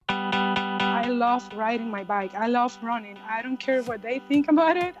love riding my bike. I love running. I don't care what they think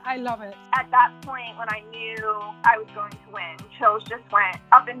about it. I love it. At that point, when I knew I was going to win, chills just went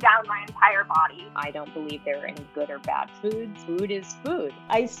up and down my entire body. I don't believe there are any good or bad foods. Food is food.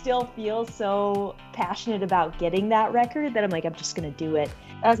 I still feel so passionate about getting that record that I'm like, I'm just going to do it.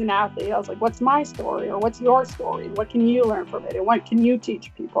 As an athlete, I was like, what's my story or what's your story? What can you learn from it? And what can you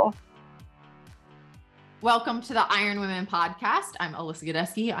teach people? Welcome to the Iron Women podcast. I'm Alyssa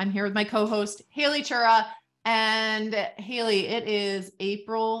Godesky. I'm here with my co-host, Haley Chura. And Haley, it is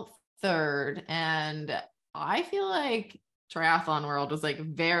April 3rd. And I feel like triathlon world was like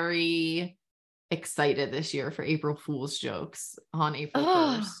very excited this year for April Fool's jokes on April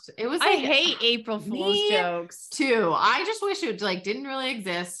 1st. It was I hate April Fool's jokes too. I just wish it like didn't really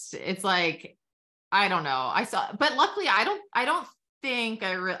exist. It's like, I don't know. But luckily I don't think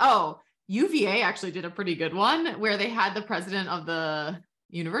UVA actually did a pretty good one where they had the president of the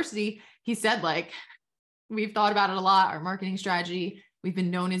university. He said like, we've thought about it a lot, our marketing strategy. We've been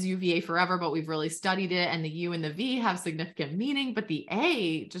known as UVA forever, but we've really studied it. And the U and the V have significant meaning, but the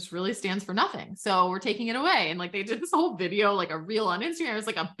A just really stands for nothing. So we're taking it away. And like, they did this whole video, like a reel on Instagram. It was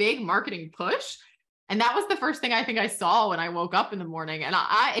like a big marketing push. And that was the first thing I think I saw when I woke up in the morning. And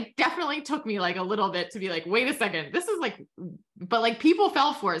it definitely took me like a little bit to be like, wait a second, this is like, but like people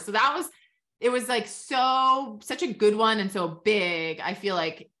fell for it. So it was like such a good one. And so big, I feel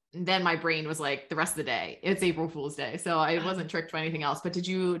like then my brain was like the rest of the day, it's April Fool's Day. So I wasn't tricked by anything else, but did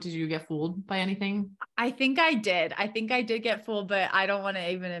you get fooled by anything? I think I did get fooled, but I don't want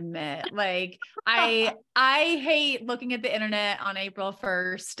to even admit, like, I hate looking at the internet on April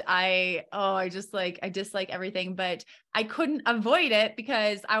 1st. I dislike everything, but I couldn't avoid it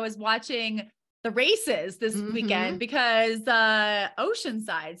because I was watching the races this weekend because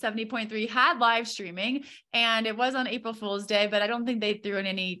Oceanside 70.3 had live streaming and it was on April Fool's Day, but I don't think they threw in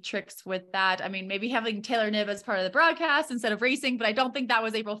any tricks with that. I mean, maybe having Taylor Knibb as part of the broadcast instead of racing, but I don't think that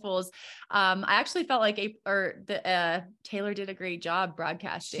was April Fool's. I actually felt like Taylor did a great job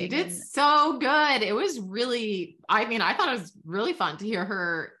broadcasting. She did so good. It was really, I thought it was really fun to hear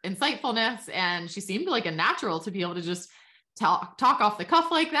her insightfulness, and she seemed like a natural to be able to just talk off the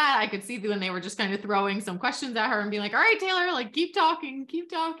cuff like that. I could see when they were just kind of throwing some questions at her and being like, all right, Taylor, like keep talking.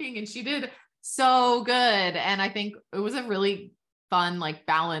 And she did so good. And I think it was a really fun, like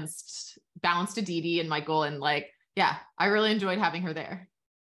balanced Aditi and Michael. And like, yeah, I really enjoyed having her there.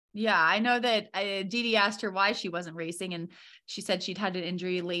 Yeah. I know that Aditi asked her why she wasn't racing. And she said she'd had an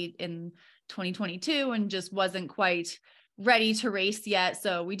injury late in 2022 and just wasn't quite ready to race yet.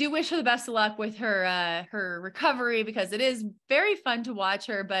 So we do wish her the best of luck with her recovery, because it is very fun to watch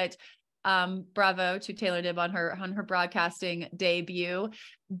her, but bravo to Taylor Knibb on her broadcasting debut.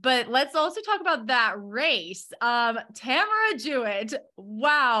 But let's also talk about that race. Tamara Jewett,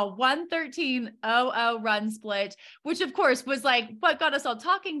 wow, 1:13.00 run split, which of course was like what got us all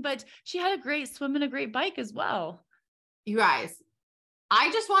talking, but she had a great swim and a great bike as well. You guys, I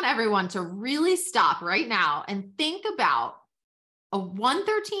just want everyone to really stop right now and think about a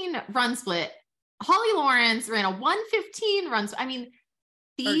 1:13 run split. Holly Lawrence ran a 1:15 run. I mean,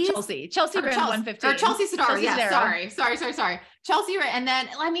 Chelsea ran 1:15. Or Chelsea Sodaro. Yeah, sorry. Chelsea ran. And then,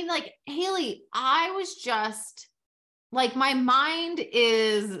 I mean, like Haley, I was just like, my mind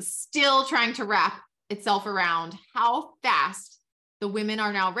is still trying to wrap itself around how fast the women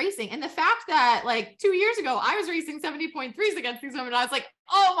are now racing. And the fact that like 2 years ago, I was racing 70.3s against these women. I was like,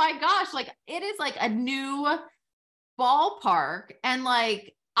 oh my gosh, like it is like a new ballpark. And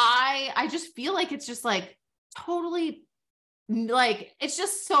like, I just feel like it's just like totally like, it's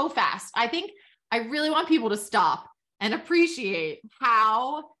just so fast. I think I really want people to stop and appreciate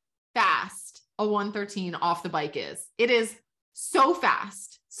how fast a 1:13 off the bike is. It is so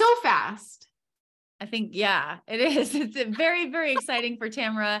fast. I think, yeah, it is. It's very, very exciting for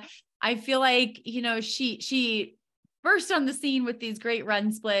Tamara. I feel like, she burst on the scene with these great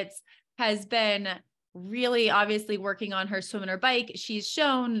run splits, has been really obviously working on her swim and her bike. She's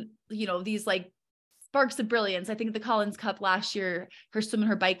shown, these like sparks of brilliance. I think the Collins Cup last year, her swim and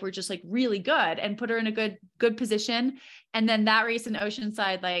her bike were just like really good and put her in a good position. And then that race in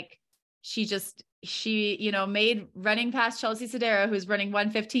Oceanside, like she made running past Chelsea Sodaro, who's running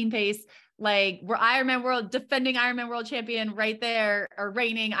 1:15 pace, like we're defending Ironman world champion right there, or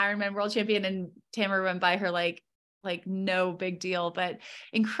reigning Ironman world champion, and Tamara went by her like no big deal, but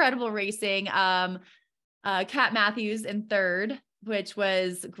incredible racing. Kat Matthews in third, which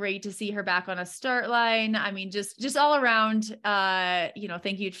was great to see her back on a start line. I mean, just all around,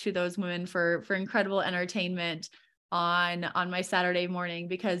 thank you to those women for incredible entertainment. on my Saturday morning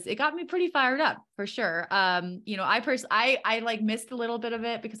because it got me pretty fired up for sure. You know, I like missed a little bit of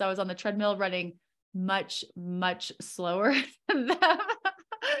it because I was on the treadmill running much slower than them.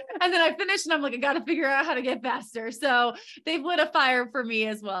 And then I finished and I'm like, I got to figure out how to get faster. So they've lit a fire for me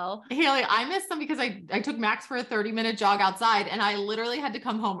as well. Haley, I missed them because I took Max for a 30-minute jog outside and I literally had to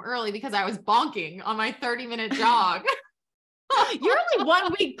come home early because I was bonking on my 30-minute jog. You're only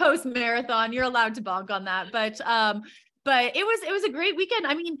 1 week post marathon. You're allowed to bonk on that. But it was a great weekend.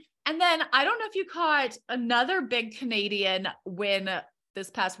 I mean, and then I don't know if you caught another big Canadian win this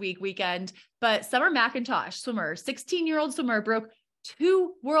past weekend, but Summer McIntosh, swimmer, 16-year-old swimmer, broke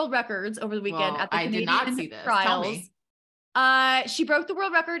 2 world records over the weekend at the Canadian did not see this. trials. Tell me. She broke the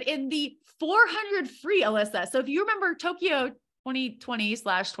world record in the 400 free, Alyssa. So if you remember Tokyo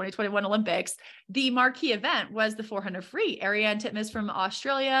 2020/2021 Olympics, the marquee event was the 400 free. Ariane Titmus from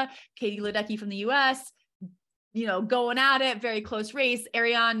Australia, Katie Ledecky from the US, you know, going at it, very close race.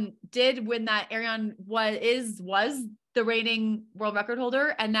 Ariane did win that. Ariane was the reigning world record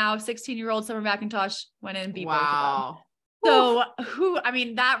holder, and now 16-year-old Summer McIntosh went in and beat both of them. So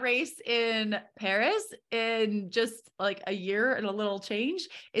that race in Paris in just like a year and a little change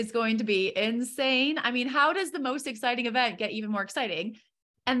is going to be insane. I mean, how does the most exciting event get even more exciting?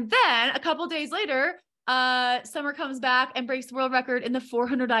 And then a couple days later, Summer comes back and breaks the world record in the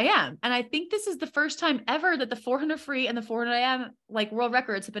 400 IM. And I think this is the first time ever that the 400 free and the 400 IM like world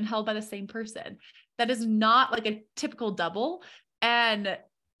records have been held by the same person. That is not like a typical double. And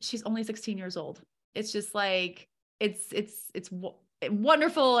she's only 16 years old. It's just like, it's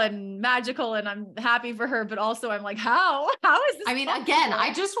wonderful and magical, and I'm happy for her, but also I'm like, how is this? I mean, possible? again,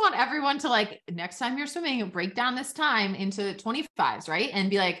 I just want everyone to like, next time you're swimming, break down this time into 25s, right?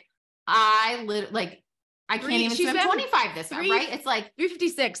 And be like, I can't even swim 25 this time, right? It's like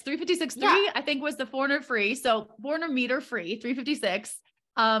 356, yeah. I think was the 400 free. So 400 meter free, 356.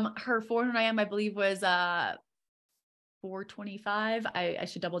 Her 400 IM, I believe was 425. I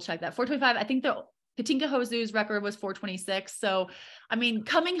should double check that. 425. I think the Katinka Hosu's record was 426. So, I mean,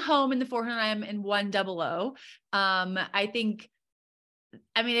 coming home in the 400 IM in 100, I think,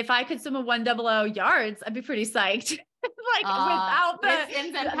 I mean, if I could swim a 100 yards, I'd be pretty psyched. Like without the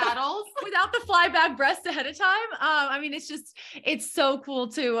ins and paddles, without the flyback breast ahead of time. I mean, it's so cool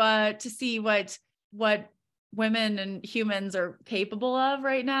to see what women and humans are capable of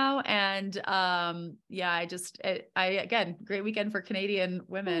right now. And yeah, again, great weekend for Canadian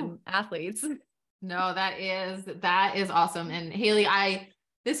women athletes. No, that is awesome. And Haley,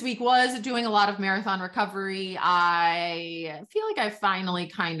 this week was doing a lot of marathon recovery. I feel like I finally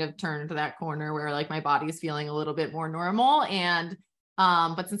kind of turned that corner where like my body's feeling a little bit more normal. And,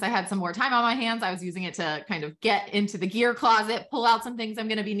 but since I had some more time on my hands, I was using it to kind of get into the gear closet, pull out some things I'm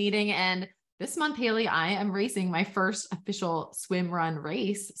going to be needing. And this month, Haley, I am racing my first official swim run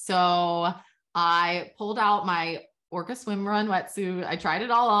race. So I pulled out my Orca swim run wetsuit. I tried it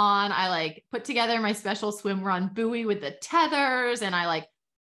all on. I like put together my special swim run buoy with the tethers, and I like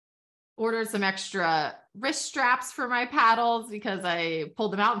ordered some extra wrist straps for my paddles because I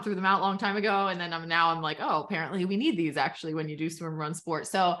pulled them out and threw them out a long time ago. And then I'm like, oh, apparently we need these actually when you do swim run sport.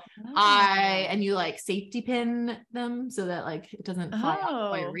 So and you like safety pin them so that like it doesn't fly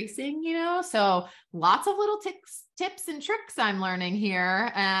out while you're racing, you know? So lots of little tips and tricks I'm learning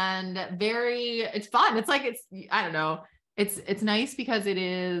here, and it's fun. It's like, I don't know. It's nice because it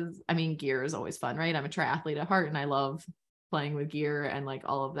is, I mean, gear is always fun, right? I'm a triathlete at heart and I love playing with gear and like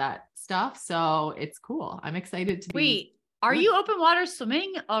all of that stuff. So it's cool. I'm excited to Wait, are you open water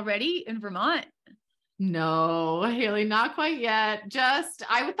swimming already in Vermont? No, Haley, not quite yet.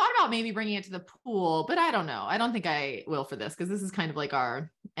 I thought about maybe bringing it to the pool, but I don't know. I don't think I will for this because this is kind of like our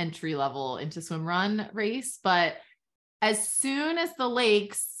entry level into swim run race. But as soon as the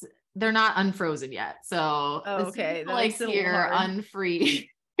lakes, they're not unfrozen yet. So okay, the lakes here unfreeze.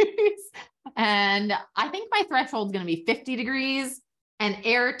 And I think my threshold is going to be 50 degrees and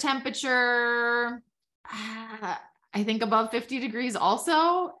air temperature, I think above 50 degrees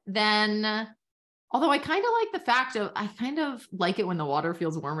also. Then, although I kind of like the fact of, I kind of like it when the water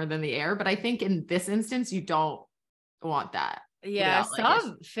feels warmer than the air, but I think in this instance, you don't want that. Yeah,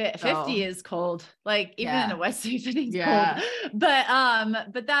 some 50 is cold. Like even in a wetsuit, it's cold.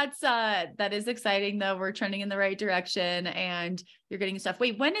 But that is exciting though. We're trending in the right direction and you're getting stuff.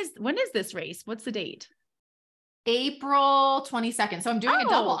 Wait, when is this race? What's the date? April 22nd. So I'm doing a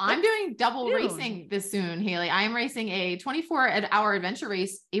double. I'm doing double racing this soon, Haley. I am racing a 24-hour adventure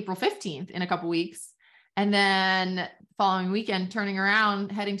race April 15th in a couple weeks. And then following weekend, turning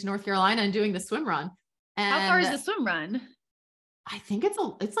around, heading to North Carolina and doing the swim run. And how far is the swim run? I think it's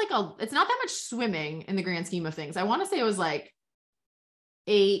not that much swimming in the grand scheme of things. I want to say it was like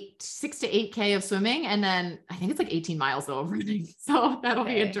 6 to 8K of swimming. And then I think it's like 18 miles though of running. So that'll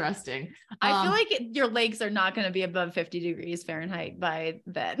be interesting. I feel like your legs are not going to be above 50 degrees Fahrenheit by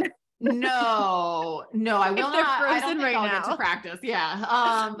then. No, I will not. I don't think right I'll now. get to practice. Yeah.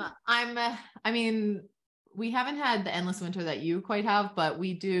 I mean, we haven't had the endless winter that you quite have, but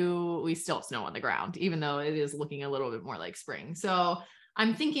we still have snow on the ground, even though it is looking a little bit more like spring. So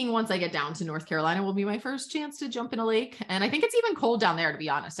I'm thinking once I get down to North Carolina will be my first chance to jump in a lake. And I think it's even cold down there, to be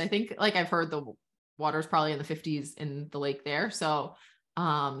honest. I think, like, I've heard the water's probably in the 50s in the lake there. So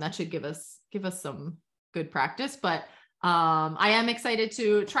that should give us some good practice. But I am excited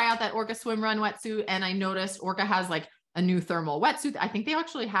to try out that Orca swim run wetsuit. And I noticed Orca has like a new thermal wetsuit. I think they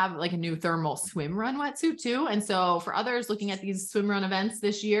actually have like a new thermal swim run wetsuit too. And so for others looking at these swim run events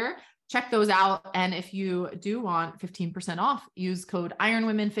this year, check those out. And if you do want 15% off, use code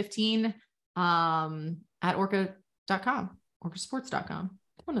IronWomen15 at orca.com, orcasports.com.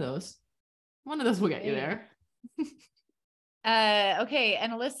 One of those will get you there. Okay.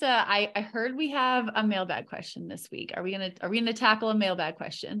 And Alyssa, I heard we have a mailbag question this week. Are we gonna tackle a mailbag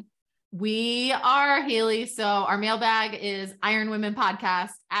question? We are, Haley. So our mailbag is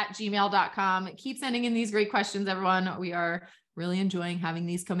ironwomenpodcast@gmail.com. Keep sending in these great questions, everyone. We are really enjoying having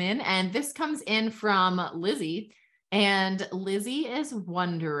these come in. And this comes in from Lizzie. And Lizzie is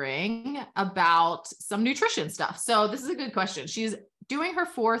wondering about some nutrition stuff. So this is a good question. She's doing her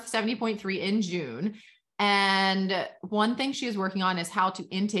fourth 70.3 in June. And one thing she is working on is how to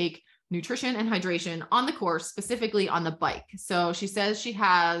intake nutrition and hydration on the course, specifically on the bike. So she says she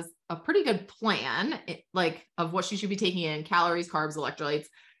has a pretty good plan, like, of what she should be taking in: calories, carbs, electrolytes.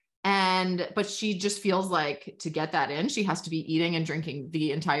 But she just feels like to get that in, she has to be eating and drinking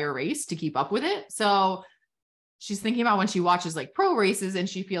the entire race to keep up with it. So she's thinking about when she watches like pro races, and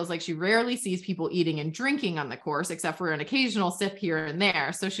she feels like she rarely sees people eating and drinking on the course, except for an occasional sip here and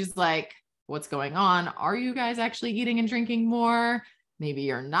there. So she's like, what's going on? Are you guys actually eating and drinking more? Maybe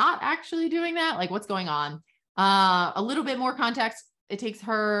you're not actually doing that. Like, what's going on? A little bit more context. It takes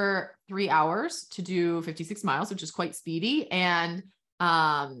her 3 hours to do 56 miles, which is quite speedy. And,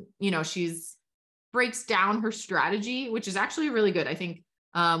 she's breaks down her strategy, which is actually really good. I think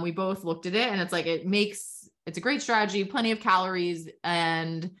we both looked at it, and it's like, it's a great strategy, plenty of calories,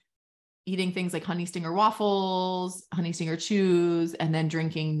 and eating things like honey stinger waffles, honey stinger chews, and then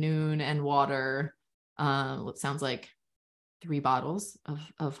drinking noon and water. It sounds like 3 bottles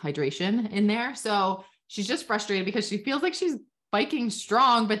of hydration in there. So she's just frustrated because she feels like she's biking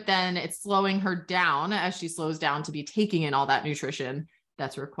strong, but then it's slowing her down as she slows down to be taking in all that nutrition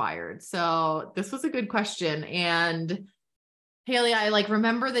that's required. So this was a good question. And Haley, I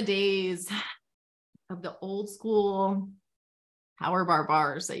remember the days of the old school power bar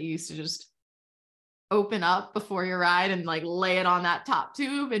bars that you used to just open up before your ride and lay it on that top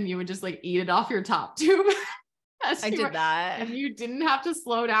tube, and you would just eat it off your top tube. I did that. And you didn't have to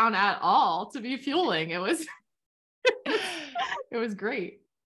slow down at all to be fueling. It was it was great.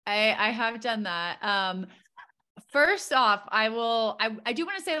 I have done that. First off, I do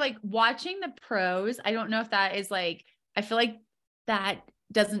want to say, watching the pros, I don't know if that is I feel like that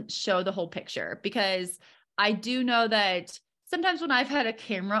doesn't show the whole picture, because I do know that sometimes when I've had a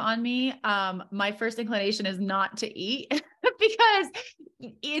camera on me, my first inclination is not to eat because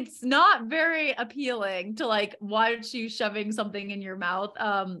it's not very appealing to watch you shoving something in your mouth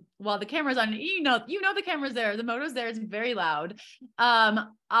while the camera's on. You know the camera's there, the moto's there, it's very loud.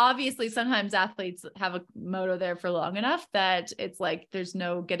 Obviously sometimes athletes have a moto there for long enough that it's there's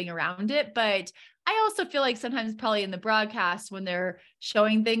no getting around it. But I also feel like sometimes probably in the broadcast when they're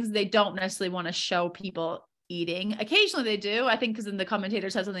showing things, they don't necessarily want to show people eating. Occasionally they do, I think, because then the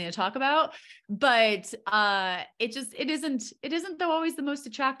commentators have something to talk about, but it isn't though always the most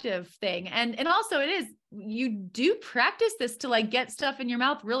attractive thing. And also you do practice this to get stuff in your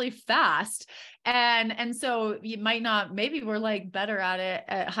mouth really fast. And so you might not, maybe we're better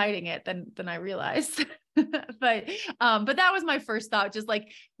at hiding it than I realized. but that was my first thought, just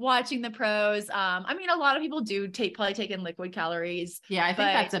watching the pros. I mean, a lot of people do probably take in liquid calories. Yeah, I think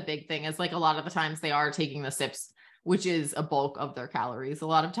that's a big thing. It's a lot of the times they are taking the sips, which is a bulk of their calories a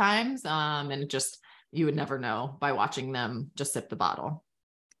lot of times. And just, you would never know by watching them just sip the bottle.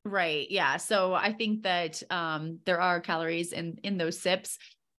 Right. Yeah. So I think that there are calories in those sips,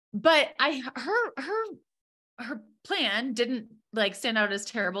 but her plan didn't stand out as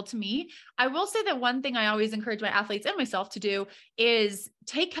terrible to me. I will say that one thing I always encourage my athletes and myself to do is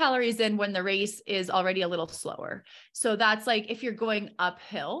take calories in when the race is already a little slower. So that's if you're going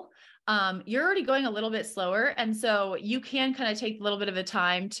uphill, you're already going a little bit slower. And so you can kind of take a little bit of a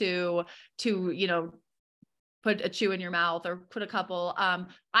time to, put a chew in your mouth or put a couple. I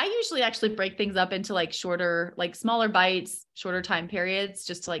usually actually break things up into like shorter, like smaller bites, shorter time periods,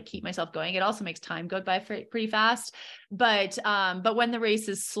 just to like keep myself going. It also makes time go by pretty fast. But when the race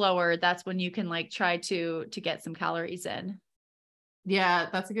is slower, that's when you can like try to get some calories in. Yeah,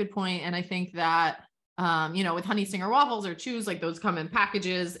 that's a good point. And I think that, with honey stinger waffles or chews, like those come in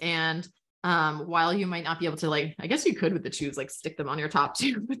packages. And while you might not be able to like, I guess you could with the chews, like stick them on your top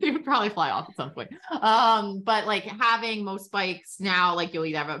too, but they would probably fly off at some point. But like having most bikes now, like you'll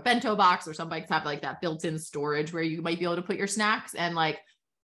either have a bento box or some bikes have like that built-in storage where you might be able to put your snacks, and like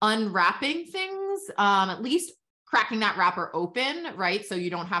unwrapping things, at least cracking that wrapper open, right? So you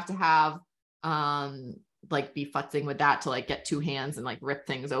don't have to have, like be futzing with that to like get two hands and like rip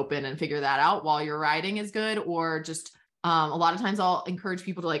things open and figure that out while you're riding is good. Or just, a lot of times I'll encourage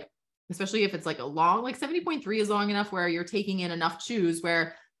people to like, especially if it's like a long, like 70.3 is long enough where you're taking in enough chews,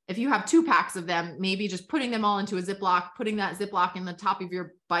 where if you have 2 packs of them, maybe just putting them all into a Ziploc, putting that Ziploc in the top of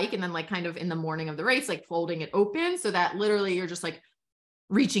your bike, and then like kind of in the morning of the race, like folding it open so that literally you're just like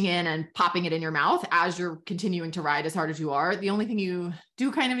reaching in and popping it in your mouth as you're continuing to ride as hard as you are. The only thing you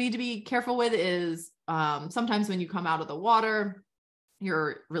do kind of need to be careful with is sometimes when you come out of the water,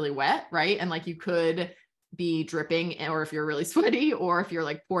 you're really wet, right? And like you could be dripping, or if you're really sweaty, or if you're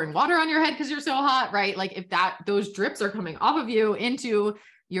like pouring water on your head because you're so hot, right? Like if those drips are coming off of you into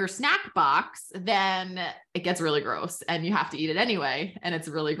your snack box, then it gets really gross and you have to eat it anyway. And it's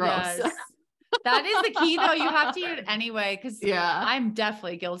really gross. Yes. That is the key though. You have to eat it anyway. Cause yeah, I'm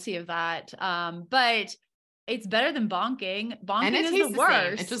definitely guilty of that. But it's better than bonking. Bonking is the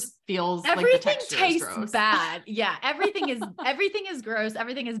worst. It just feels everything like the texture tastes is gross. bad. Yeah. Everything is gross.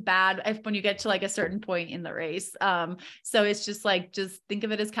 Everything is bad when you get to like a certain point in the race. So it's just like, just think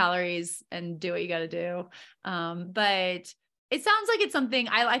of it as calories and do what you got to do. But it sounds like it's something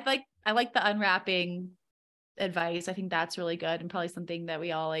I like the unwrapping advice. I think that's really good and probably something that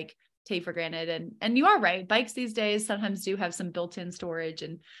we all like take for granted. And you are right. Bikes these days sometimes do have some built-in storage,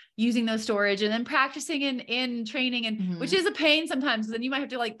 and using those storage and then practicing in training, and which is a pain sometimes. Then you might have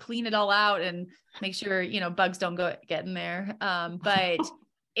to like clean it all out and make sure, bugs don't get in there. But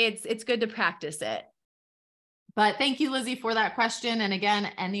it's good to practice it. But thank you, Lizzie, for that question. And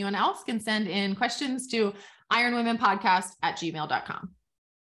again, anyone else can send in questions to ironwomenpodcast@gmail.com.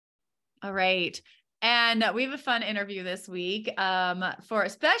 All right. And we have a fun interview this week,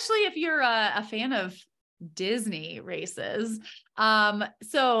 especially if you're a fan of Disney races.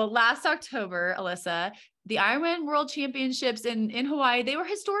 So last October, Alyssa, the Ironman World Championships in Hawaii, they were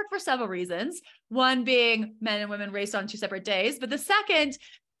historic for several reasons. One being men and women raced on 2 separate days, but the second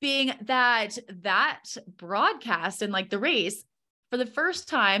being that broadcast and like the race for the first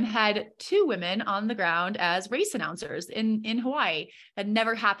time had 2 women on the ground as race announcers in Hawaii. That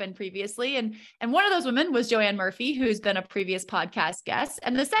never happened previously. And one of those women was Joanne Murphy, who's been a previous podcast guest.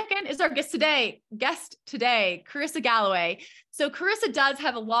 And the second is our guest today, Carissa Galloway. So Carissa does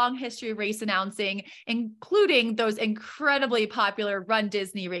have a long history of race announcing, including those incredibly popular Run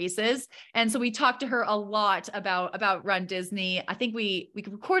Disney races. And so we talked to her a lot about Run Disney. I think we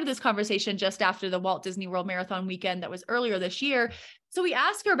recorded this conversation just after the Walt Disney World Marathon weekend that was earlier this year. So we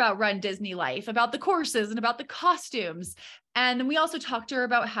asked her about Run Disney life, about the courses and about the costumes. And then we also talked to her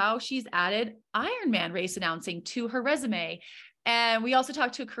about how she's added Ironman race announcing to her resume. And we also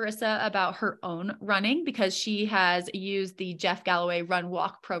talked to Carissa about her own running, because she has used the Jeff Galloway Run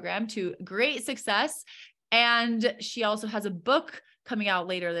Walk program to great success. And she also has a book coming out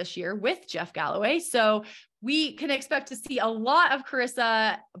later this year with Jeff Galloway. So we can expect to see a lot of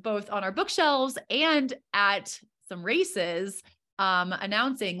Carissa, both on our bookshelves and at some races,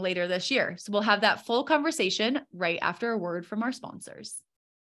 announcing later this year. So we'll have that full conversation right after a word from our sponsors.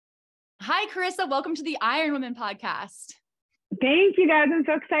 Hi, Carissa. Welcome to the Iron Women podcast. Thank you, guys. I'm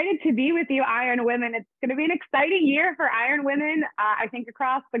so excited to be with you, Iron Women. It's going to be an exciting year for Iron Women, I think,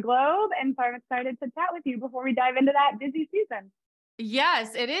 across the globe. And so I'm excited to chat with you before we dive into that busy season.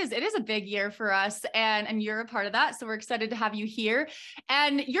 Yes, it is. It is a big year for us, and you're a part of that. So we're excited to have you here.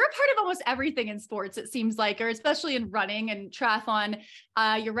 And you're a part of almost everything in sports, it seems like, or especially in running and triathlon.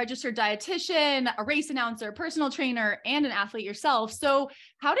 You're a registered dietitian, a race announcer, personal trainer, and an athlete yourself. So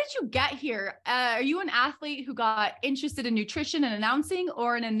how did you get here? Are you an athlete who got interested in nutrition and announcing,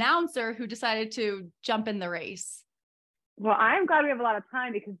 or an announcer who decided to jump in the race? Well, I'm glad we have a lot of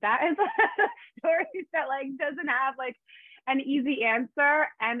time, because that is a story that doesn't have an easy answer.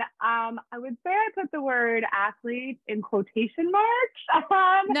 And I would say I put the word athlete in quotation marks.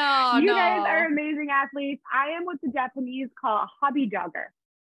 You guys are amazing athletes. I am what the Japanese call a hobby jogger.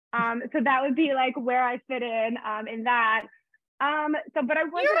 So that would be like where I fit in that. But I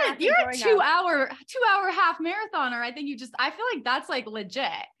wasn't you're a growing up. 2 hour half marathoner. I think I feel like that's like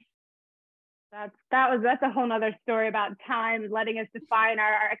legit. That's a whole nother story about time letting us define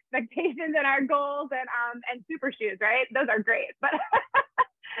our expectations and our goals and super shoes, right? Those are great, but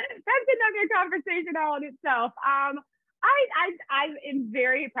that's another conversation all in itself. I am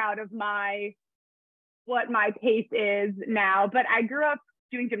very proud of what my pace is now, but I grew up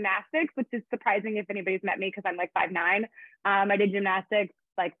doing gymnastics, which is surprising if anybody's met me because I'm like 5'9". I did gymnastics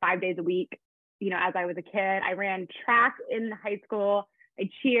like 5 days a week, as I was a kid. I ran track in high school. I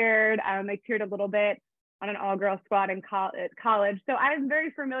cheered a little bit on an all-girl squad in college. So I'm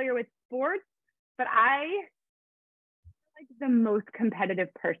very familiar with sports, but I like the most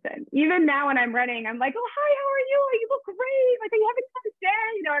competitive person. Even now when I'm running, I'm like, oh, hi, how are you? You look great. Like, are you having a fun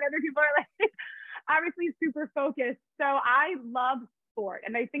day? And other people are like, obviously super focused. So I love sport.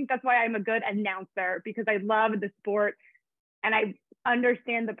 And I think that's why I'm a good announcer, because I love the sport and I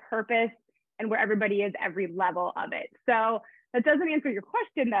understand the purpose and where everybody is every level of it. So that doesn't answer your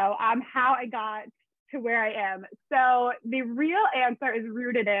question though, how I got to where I am. So the real answer is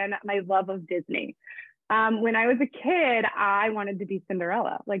rooted in my love of Disney. When I was a kid, I wanted to be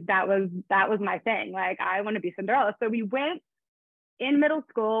Cinderella. Like that was my thing. Like I want to be Cinderella. So we went in middle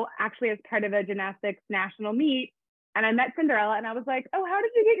school, actually as part of a gymnastics national meet, and I met Cinderella and I was like, oh, how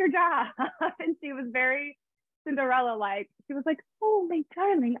did you get your job? And she was very Cinderella-like. She was like, oh, my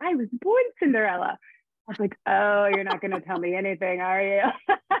darling, I was born Cinderella. I was like, oh, you're not going to tell me anything, are you?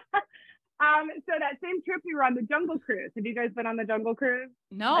 So that same trip we were on the Jungle Cruise. Have you guys been on the Jungle Cruise?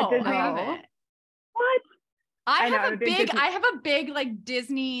 No, I haven't. What? I have a big like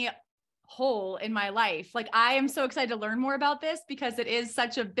Disney hole in my life. Like I am so excited to learn more about this because it is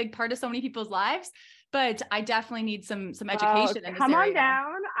such a big part of so many people's lives. But I definitely need some education in this come area. on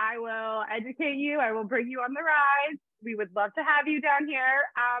down. I will educate you. I will bring you on the ride. We would love to have you down here.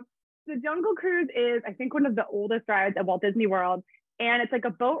 The Jungle Cruise is, I think, one of the oldest rides at Walt Disney World. And it's like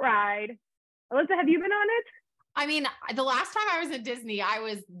a boat ride. Alyssa, have you been on it? I mean, the last time I was at Disney, I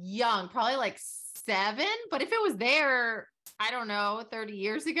was young, probably like 7. But if it was there, I don't know, 30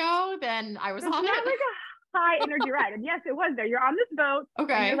 years ago, then I was on it. It's not like a high energy ride. And yes, it was there. You're on this boat.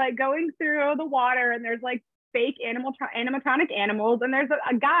 Okay. And you're like going through the water and there's like fake animatronic animals. And there's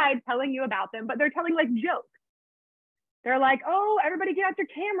a guide telling you about them, but they're telling like jokes. They're like, oh, everybody get out your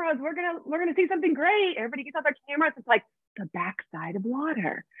cameras. We're gonna see something great. Everybody gets out their cameras. It's like the backside of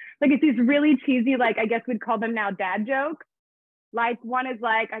water. Like it's these really cheesy, like I guess we'd call them now dad jokes. Like one is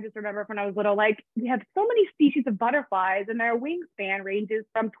like, I just remember when I was little, like we have so many species of butterflies and their wingspan ranges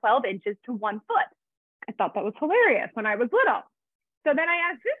from 12 inches to 1 foot. I thought that was hilarious when I was little. So then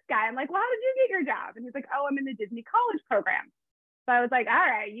I asked this guy, I'm like, well, how did you get your job? And he's like, oh, I'm in the Disney college program. So I was like, all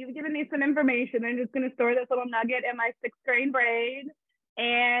right, you've given me some information. I'm just going to store this little nugget in my 6th grade brain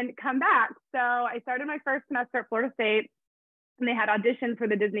and come back. So I started my first semester at Florida State and they had auditions for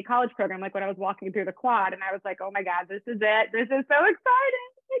the Disney college program, like when I was walking through the quad. And I was like, oh my God, this is it. This is so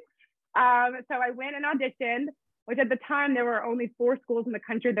exciting. So I went and auditioned, which at the time there were only 4 schools in the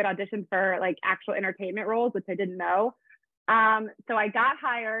country that auditioned for like actual entertainment roles, which I didn't know. So I got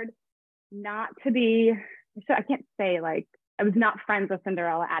hired not to be, I can't say like, I was not friends with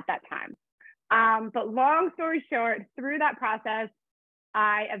Cinderella at that time. But long story short, through that process,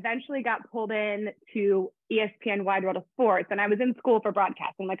 I eventually got pulled in to ESPN Wide World of Sports, and I was in school for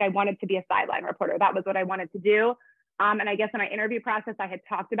broadcasting. Like I wanted to be a sideline reporter. That was what I wanted to do. And I guess in my interview process, I had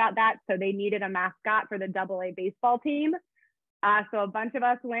talked about that. So they needed a mascot for the AA baseball team. So a bunch of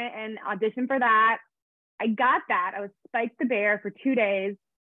us went and auditioned for that. I got that. I was Spike the Bear for 2 days.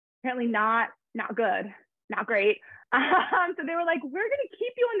 Apparently not good, not great. So they were like, we're going to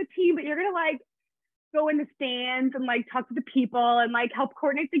keep you on the team, but you're going to like go in the stands and like talk to the people and like help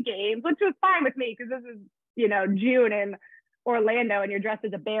coordinate the games, which was fine with me because this is, June in Orlando and you're dressed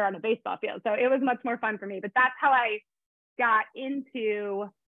as a bear on a baseball field. So it was much more fun for me, but that's how I got into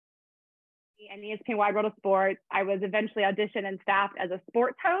an ESPN Wide World of Sports. I was eventually auditioned and staffed as a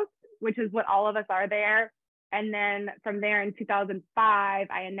sports host, which is what all of us are there. And then from there in 2005,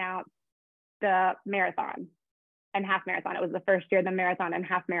 I announced the marathon and half marathon. It was the first year the marathon and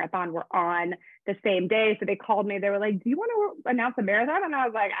half marathon were on the same day. So they called me, they were like, do you want to announce a marathon? And I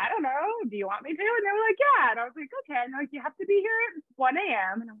was like, I don't know. Do you want me to? And they were like, yeah. And I was like, okay. And they're like, you have to be here at 1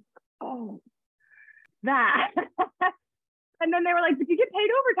 a.m. And I was like, oh, that. And then they were like, but you get paid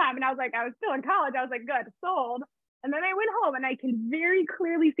overtime. And I was like, I was still in college. I was like, good, sold. And then I went home and I can very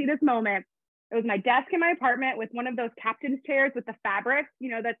clearly see this moment. It was my desk in my apartment with one of those captain's chairs with the fabric,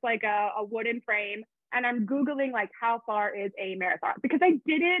 that's like a wooden frame. and I'm Googling like, how far is a marathon? Because I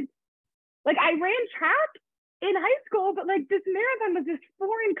didn't, like, I ran track in high school, but like this marathon was this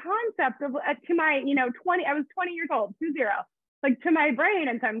foreign concept of to my, 20, I was 20 years old, 20, like to my brain.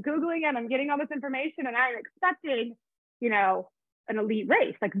 And so I'm Googling and I'm getting all this information and I'm expecting, an elite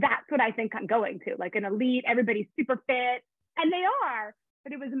race. Like that's what I think I'm going to, like an elite, everybody's super fit, and they are,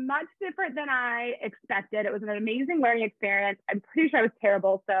 but it was much different than I expected. It was an amazing learning experience. I'm pretty sure I was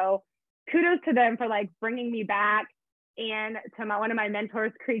terrible. So kudos to them for like bringing me back, and to one of my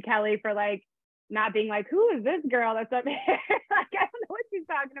mentors, Cree Kelly, for like not being like, who is this girl that's up here? Like, I don't know what she's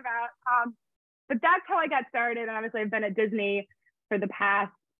talking about. But that's how I got started. And obviously I've been at Disney for the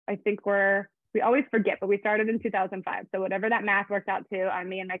past, I think we always forget, but we started in 2005. So whatever that math works out to, on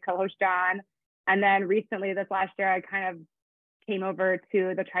me and my co-host John. And then recently this last year, I kind of came over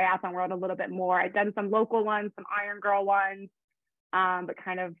to the triathlon world a little bit more. I've done some local ones, some Iron Girl ones, but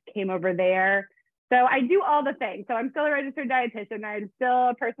kind of came over there. So I do all the things. So I'm still a registered dietitian. I'm still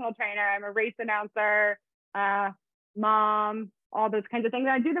a personal trainer. I'm a race announcer, mom, all those kinds of things.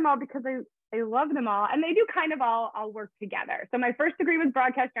 And I do them all because I love them all. And they do kind of all work together. So my first degree was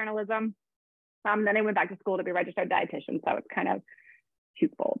broadcast journalism. Then I went back to school to be a registered dietitian. So it's kind of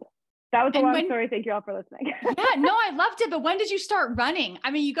twofold. That was a long story. Thank you all for listening. Yeah, no, I loved it. But when did you start running?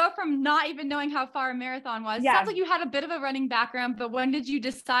 I mean, you go from not even knowing how far a marathon was. Yeah. Sounds like you had a bit of a running background, but when did you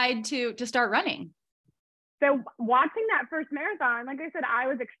decide to start running? So watching that first marathon, like I said, I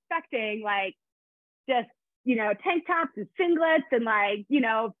was expecting like just, tank tops and singlets and like,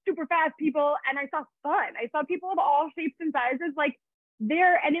 super fast people. And I saw fun. I saw people of all shapes and sizes like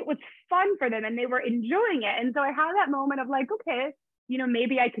there, and it was fun for them and they were enjoying it. And so I had that moment of like, okay,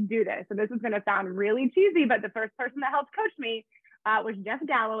 maybe I could do this. So this is going to sound really cheesy, but the first person that helped coach me was Jeff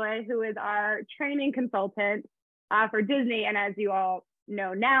Galloway, who is our training consultant for Disney. And as you all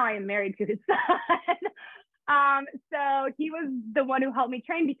know now, I am married to his son. So he was the one who helped me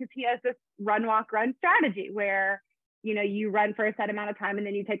train because he has this run, walk, run strategy where, you run for a set amount of time and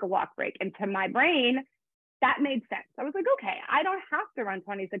then you take a walk break. And to my brain, that made sense. I was like, okay, I don't have to run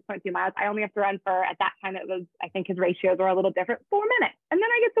 26.2 miles. I only have to run for, at that time, it was, I think his ratios were a little different, 4 minutes. And then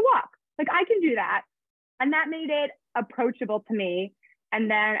I get to walk. Like I can do that. And that made it approachable to me. And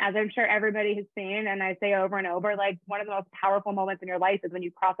then as I'm sure everybody has seen, and I say over and over, like one of the most powerful moments in your life is when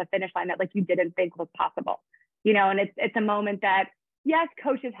you cross a finish line that like you didn't think was possible, and it's a moment that, yes,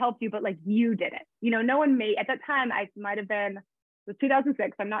 coaches helped you, but like you did it. No one made, at that time, I might've been, it was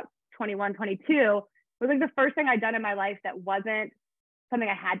 2006. I'm not 21, 22. It was like the first thing I'd done in my life that wasn't something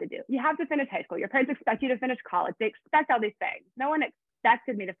I had to do. You have to finish high school. Your parents expect you to finish college. They expect all these things. No one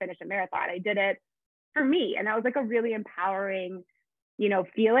expected me to finish a marathon. I did it for me. And that was like a really empowering,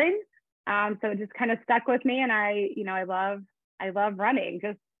 feeling. So it just kind of stuck with me. And I love running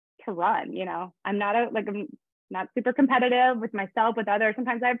just to run, I'm not super competitive with myself, with others.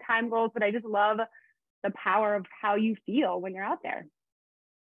 Sometimes I have time goals, but I just love the power of how you feel when you're out there.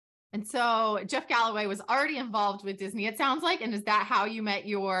 And so Jeff Galloway was already involved with Disney, it sounds like. And is that how you met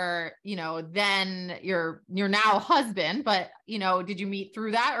your, then your now husband? But, did you meet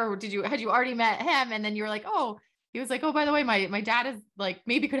through that, or had you already met him? And then you were like, oh, he was like, oh, by the way, my dad is like,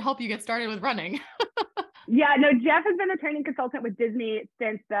 maybe could help you get started with running. Yeah, no, Jeff has been a training consultant with Disney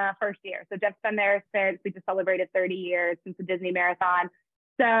since the first year. So Jeff's been there since we just celebrated 30 years since the Disney Marathon.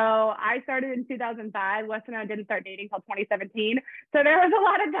 So I started in 2005. Wes and I didn't start dating until 2017. So there was a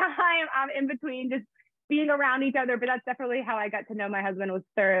lot of time in between just being around each other. But that's definitely how I got to know my husband, was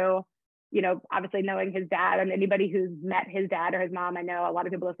through, obviously knowing his dad. And anybody who's met his dad or his mom, I know a lot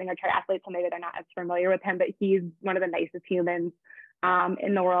of people listening are triathletes, so maybe they're not as familiar with him, but he's one of the nicest humans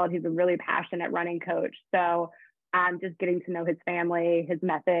in the world. He's a really passionate running coach. So just getting to know his family, his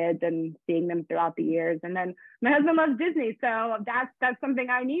methods, and seeing them throughout the years. And then my husband loves Disney. So that's something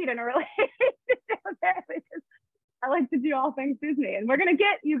I need in a relationship. I like to do all things Disney. And we're going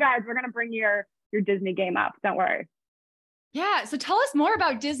to bring your Disney game up. Don't worry. Yeah. So tell us more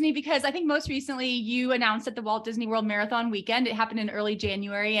about Disney, because I think most recently you announced at the Walt Disney World Marathon weekend. It happened in early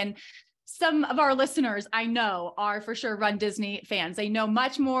January. And some of our listeners, I know, are for sure Run Disney fans. They know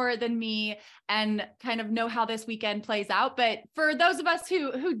much more than me and kind of know how this weekend plays out. But for those of us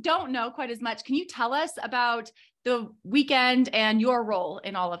who don't know quite as much, can you tell us about the weekend and your role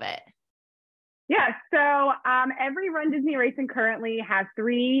in all of it? Yeah, so every Run Disney racing currently has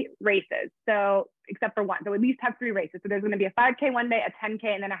 3 races, so except for one. So at least have 3 races. So there's going to be a 5K one day, a 10K,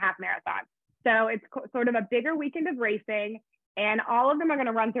 and then a half marathon. So it's sort of a bigger weekend of racing. And all of them are going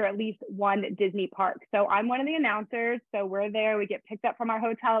to run through at least one Disney park. So I'm one of the announcers. So we're there. We get picked up from our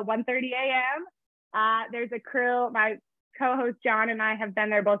hotel at 1:30 a.m. There's a crew. My co-host John and I have been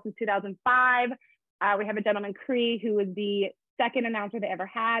there both since 2005. We have a gentleman, Cree, who was the second announcer they ever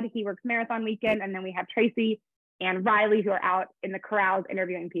had. He works marathon weekend. And then we have Tracy and Riley, who are out in the corrals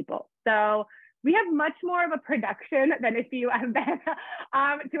interviewing people. So we have much more of a production than if you have been to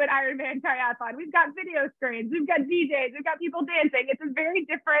an Ironman triathlon. We've got video screens, we've got DJs, we've got people dancing. It's a very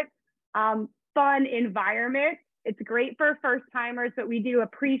different, fun environment. It's great for first timers, but we do a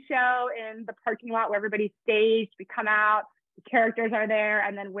pre-show in the parking lot where everybody's staged. We come out, the characters are there,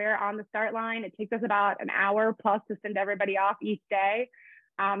 and then we're on the start line. It takes us about an hour plus to send everybody off each day.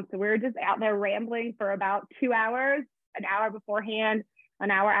 So we're just out there rambling for about 2 hours, an hour beforehand, an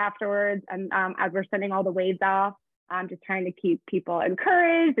hour afterwards. And as we're sending all the waves off, just trying to keep people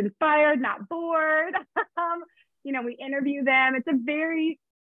encouraged, inspired, not bored. We interview them. It's a very,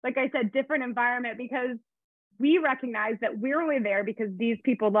 like I said, different environment because we recognize that we're only there because these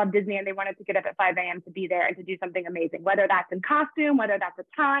people love Disney and they wanted to get up at 5 a.m. to be there and to do something amazing, whether that's in costume, whether that's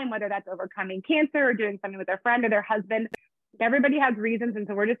a time, whether that's overcoming cancer or doing something with their friend or their husband. Everybody has reasons. And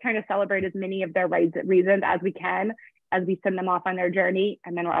so we're just trying to celebrate as many of their reasons as we can as we send them off on their journey.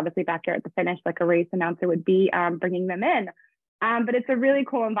 And then we're obviously back here at the finish like a race announcer would be, bringing them in. But it's a really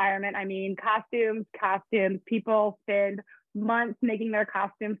cool environment. I mean, costumes, people spend months making their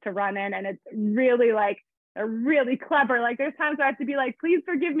costumes to run in. And it's really like, they're really clever. Like there's times where I have to be like, please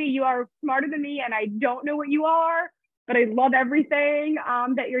forgive me. You are smarter than me. And I don't know what you are, but I love everything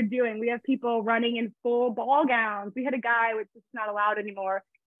that you're doing. We have people running in full ball gowns. We had a guy, which is not allowed anymore.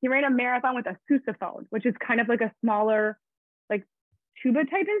 He ran a marathon with a sousaphone, which is kind of like a smaller, like tuba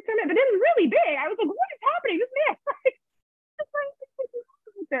type instrument, but it was really big. I was like, what is happening? This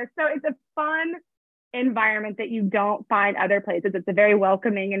man, so it's a fun environment that you don't find other places. It's a very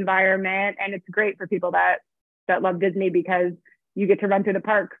welcoming environment, and it's great for people that love Disney because you get to run through the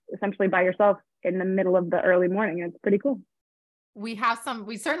park essentially by yourself in the middle of the early morning. And it's pretty cool. We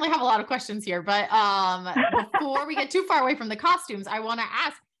certainly have a lot of questions here, but before we get too far away from the costumes, I want to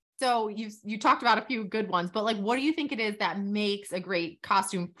ask, so you talked about a few good ones, but like, what do you think it is that makes a great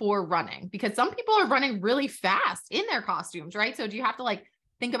costume for running? Because some people are running really fast in their costumes, right? So do you have to like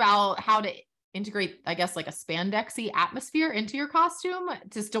think about how to integrate, I guess, like a spandexy atmosphere into your costume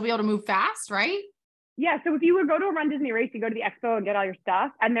to still be able to move fast, right? Yeah. So if you would go to a Run Disney race, you go to the expo and get all your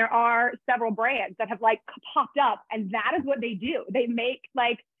stuff. And there are several brands that have like popped up, and that is what they do. They make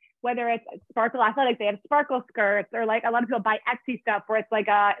like, whether it's Sparkle Athletics, they have sparkle skirts, or like a lot of people buy Etsy stuff where it's like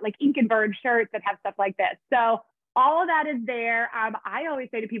ink and bird shirts that have stuff like this. So all of that is there. I always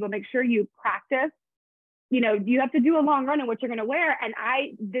say to people, make sure you practice. You have to do a long run in what you're going to wear. And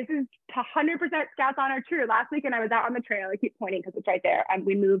this is 100% Scout's honor true. Last weekend, I was out on the trail. I keep pointing because it's right there. And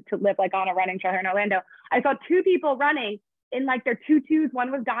we moved to live like on a running trail here in Orlando. I saw two people running in like their tutus.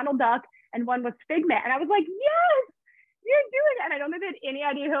 One was Donald Duck and one was Figment. And I was like, yes, you're doing it. And I don't think they had any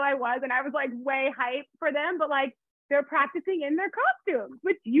idea who I was. And I was like way hyped for them, but like they're practicing in their costumes,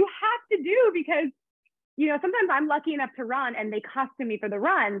 which you have to do because, sometimes I'm lucky enough to run and they costume me for the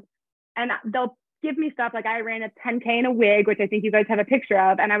runs, and they'll give me stuff. Like I ran a 10K in a wig, which I think you guys have a picture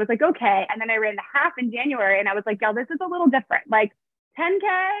of. And I was like, okay. And then I ran the half in January and I was like, y'all, this is a little different. Like 10K,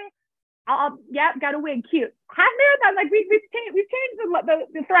 got a wig, cute. Half marathon, like we've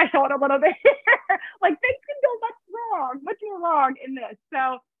changed the threshold a little bit. Like things can go much more wrong in this.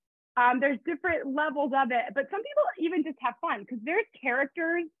 So there's different levels of it, but some people even just have fun because there's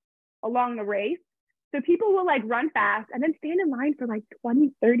characters along the race. So people will like run fast and then stand in line for like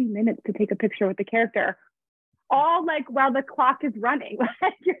 20, 30 minutes to take a picture with the character, all like while the clock is running.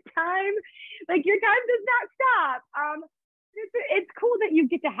 Like your time does not stop. It's cool that you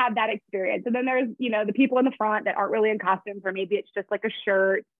get to have that experience. And then there's, the people in the front that aren't really in costumes, or maybe it's just like a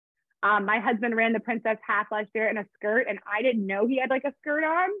shirt. My husband ran the Princess half last year in a skirt, and I didn't know he had like a skirt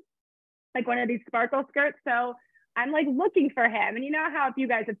on, like one of these sparkle skirts. So I'm like looking for him. And you know how if you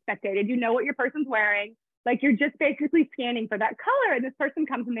guys have spectated, you know what your person's wearing. Like you're just basically scanning for that color. And this person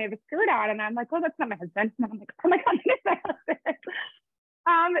comes and they have a skirt on. And I'm like, oh, that's not my husband. And I'm like, oh my God, it's my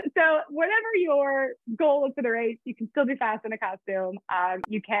husband. So whatever your goal is for the race, you can still be fast in a costume.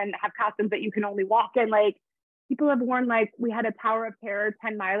 You can have costumes that you can only walk in. Like people have worn, like we had a Tower of Terror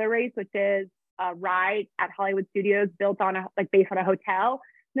 10-miler race, which is a ride at Hollywood Studios built on based on a hotel.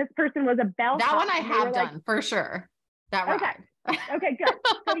 This person was a bellhop. That one I have done for sure. That ride. Okay, good.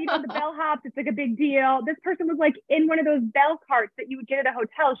 So, the bellhops, it's like a big deal. This person was like in one of those bell carts that you would get at a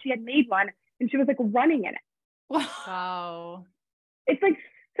hotel. She had made one and she was like running in it. Wow. It's like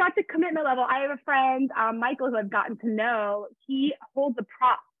such a commitment level. I have a friend, Michael, who I've gotten to know. He holds a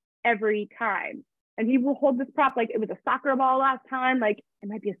prop every time. And he will hold this prop like it was a soccer ball last time. Like it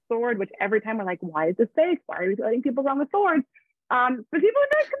might be a sword, which every time we're like, why is this fake? Why are we letting people run with swords? But people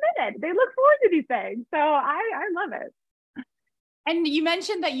are very committed. They look forward to these things. So I love it. And you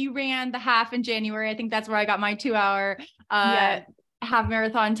mentioned that you ran the half in January. I think that's where I got my 2-hour Yes. half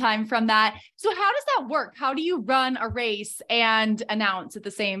marathon time from that. So how does that work? How do you run a race and announce at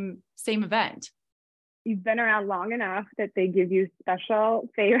the same event? You've been around long enough that they give you special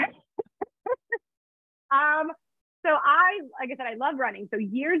favors. So like I said, I love running. So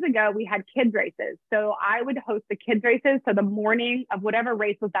years ago, we had kids races. So I would host the kids races. So the morning of whatever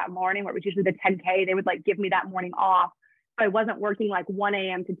race was that morning, where it was usually the 10K, they would like give me that morning off. So I wasn't working like 1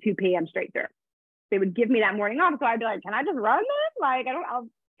 a.m. to 2 p.m. straight through. They would give me that morning off. So I'd be like, can I just run this? Like,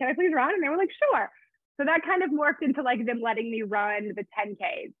 can I please run? And they were like, sure. So that kind of morphed into like them letting me run the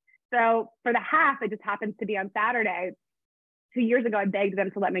 10Ks. So for the half, it just happens to be on Saturday. 2 years ago, I begged them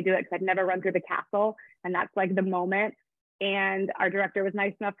to let me do it because I'd never run through the castle. And that's like the moment. And our director was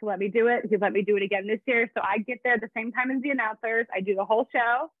nice enough to let me do it. He let me do it again this year. So I get there at the same time as the announcers. I do the whole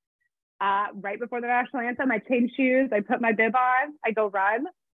show. Right before the national anthem, I change shoes. I put my bib on. I go run.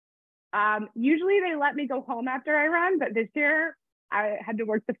 Usually they let me go home after I run. But this year, I had to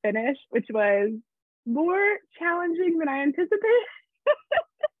work the finish, which was more challenging than I anticipated.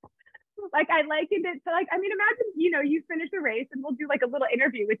 Like I likened it to like, I mean, imagine, you finish a race and we'll do like a little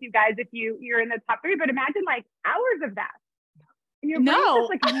interview with you guys if you're in the top 3, but imagine like hours of that. And your brain's just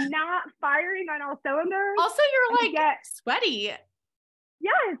like not firing on all cylinders. Also, you're like sweaty.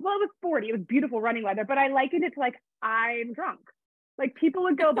 Yes. Well, it was 40. It was beautiful running weather, but I likened it to like, I'm drunk. Like people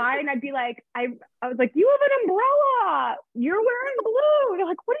would go by and I'd be like, I was like, you have an umbrella. You're wearing blue. They're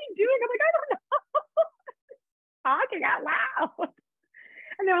like, what are you doing? I'm like, I don't know. Talking out loud.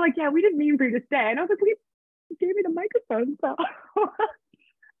 And they were like, yeah, we didn't mean for you to stay. And I was like, we gave me the microphone. So,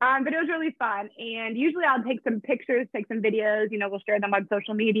 but it was really fun. And usually I'll take some pictures, take some videos, we'll share them on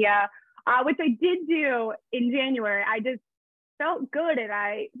social media, which I did do in January. I just felt good.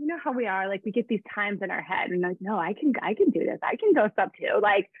 And you know how we are, like we get these times in our head and I'm like, no, I can do this. I can go sub 2.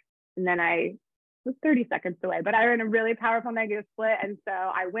 Like, and then I was 30 seconds away, but I ran a really powerful negative split. And so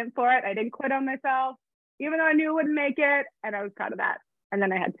I went for it. I didn't quit on myself, even though I knew I wouldn't make it. And I was proud of that. And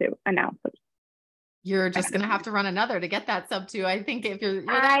then I had to announce it. You're just going to have to run another to get that sub 2. I think if you're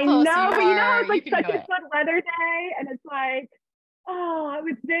that I close, know, but it's like such a fun weather day. And it's like, oh, I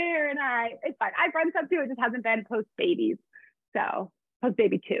was there and it's fine. I've run sub 2. It just hasn't been post babies. So post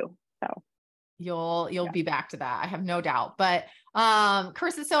baby 2. So you'll be back to that. I have no doubt. But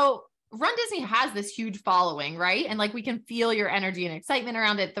Carissa, so Run Disney has this huge following, right? And like, we can feel your energy and excitement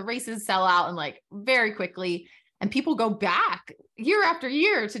around it. The races sell out and like very quickly. And people go back year after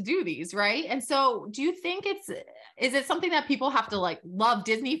year to do these, right? And so do you think is it something that people have to like love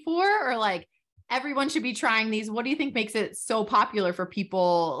Disney for, or like everyone should be trying these? What do you think makes it so popular for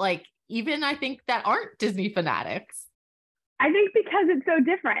people, like even I think that aren't Disney fanatics? I think because it's so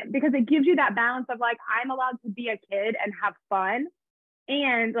different, because it gives you that balance of like, I'm allowed to be a kid and have fun.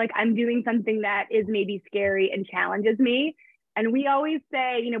 And like, I'm doing something that is maybe scary and challenges me. And we always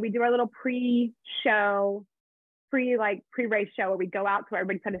say, we do our little pre-race show where we go out to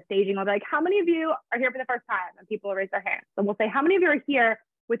everybody kind of staging. We'll be like, how many of you are here for the first time? And people will raise their hands. And we'll say, how many of you are here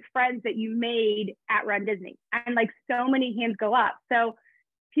with friends that you made at Run Disney? And like so many hands go up. So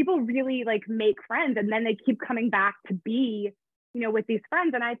people really like make friends and then they keep coming back to be, with these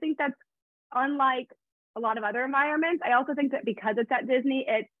friends. And I think that's unlike a lot of other environments. I also think that because it's at Disney,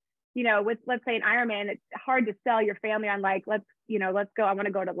 it's, with, let's say an Ironman, it's hard to sell your family on like, let's go, I want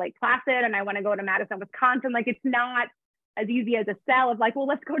to go to Lake Placid and I want to go to Madison, Wisconsin. Like, it's not as easy as a sell of like, well,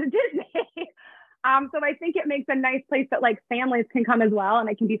 let's go to Disney. So I think it makes a nice place that like families can come as well. And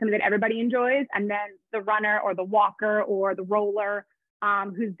it can be something that everybody enjoys. And then the runner or the walker or the roller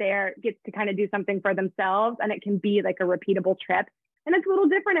who's there gets to kind of do something for themselves. And it can be like a repeatable trip. And it's a little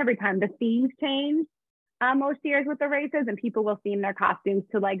different every time. The themes change. Most years with the races, and people will theme their costumes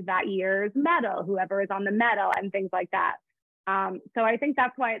to like that year's medal, whoever is on the medal and things like that. So I think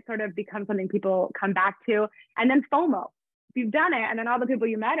that's why it sort of becomes something people come back to. And then FOMO, if you've done it and then all the people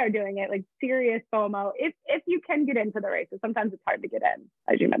you met are doing it, like serious FOMO, if you can get into the races. Sometimes it's hard to get in,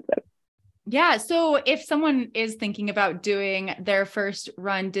 as you mentioned. Yeah. So if someone is thinking about doing their first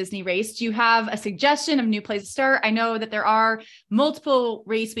Run Disney race, do you have a suggestion of new place to start? I know that there are multiple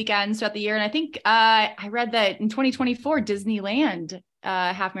race weekends throughout the year. And I think I read that in 2024, Disneyland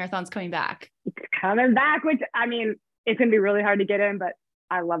half marathon's coming back. It's coming back, which I mean, it's going to be really hard to get in, but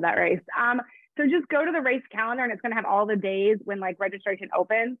I love that race. So just go to the race calendar and it's going to have all the days when like registration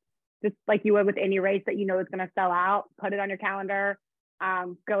opens, just like you would with any race that is going to sell out. Put it on your calendar.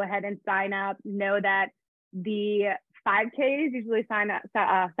 Go ahead and sign up. Know that the 5Ks usually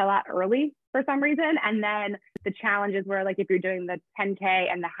sell out early for some reason. And then the challenges were like, if you're doing the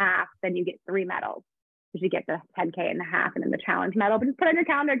 10K and the half, then you get 3 medals. Because you get the 10K and the half and then the challenge medal. But just put on your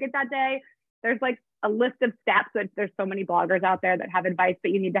calendar, get that day. There's like a list of steps. There's so many bloggers out there that have advice,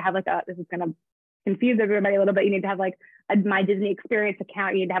 but you need to have like this is going to confuse everybody a little bit. You need to have like a My Disney Experience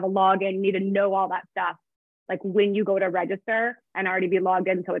account. You need to have a login. You need to know all that stuff. Like when you go to register and already be logged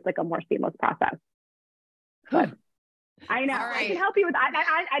in. So it's like a more seamless process. But I know I can help you with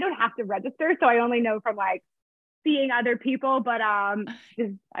I don't have to register. So I only know from like seeing other people, but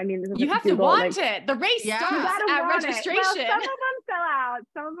just, I mean, you have to want it. The race starts at registration. Well, some of them sell out.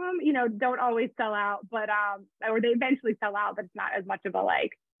 Some of them, you know, don't always sell out, but or they eventually sell out, but it's not as much of a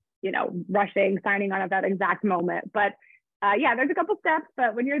like, you know, rushing, signing on at that exact moment. But yeah, there's a couple steps,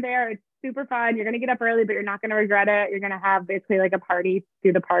 but when you're there, it's super fun. You're going to get up early, but you're not going to regret it. You're going to have basically like a party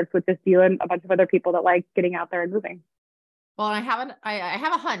through the parks with just you and a bunch of other people that like getting out there and moving. Well, I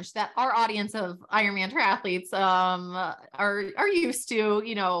have a hunch that our audience of Ironman triathletes are used to,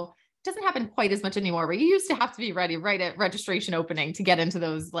 you know, it doesn't happen quite as much anymore, but you used to have to be ready right at registration opening to get into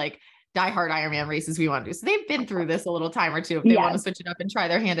those like diehard Ironman races we want to do. So they've been through this a little time or two if they want to switch it up and try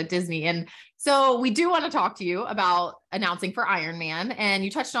their hand at Disney. And so we do want to talk to you about announcing for Ironman. And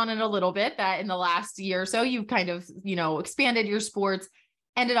you touched on it a little bit that in the last year or so, you kind of, you know, expanded your sports,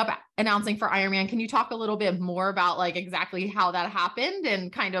 ended up announcing for Ironman. Can you talk a little bit more about like exactly how that happened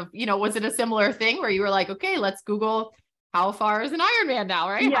and kind of, you know, was it a similar thing where you were like, okay, let's Google how far is an Ironman now,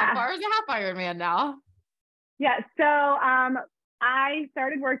 right? Yeah. How far is a half Ironman now? Yeah. So I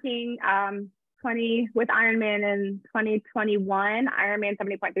started working with Ironman in 2021. Ironman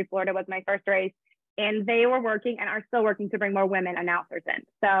 70.3 Florida was my first race, and they were working and are still working to bring more women announcers in.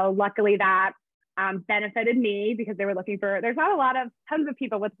 So luckily that benefited me because they were looking for, there's not tons of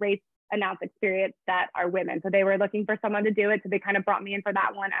people with race announce experience that are women. So they were looking for someone to do it. So they kind of brought me in for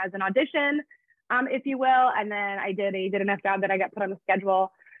that one as an audition, if you will. And then I did enough job that I got put on the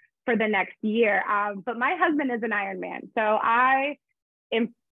schedule for the next year. But my husband is an Ironman. So I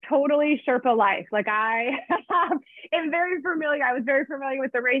am totally Sherpa life. Like I am very familiar. I was very familiar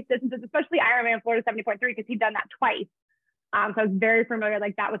with the race distances, especially Ironman Florida 70.3, because he'd done that twice. So I was very familiar,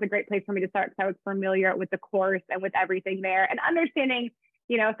 like that was a great place for me to start. So I was familiar with the course and with everything there and understanding,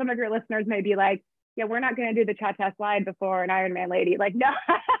 you know, some of your listeners may be like, yeah, we're not going to do the cha-cha slide before an Ironman lady. Like, no,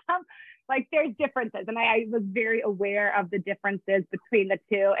 like there's differences. And I was very aware of the differences between the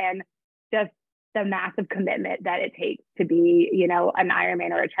two and just the massive commitment that it takes to be, you know, an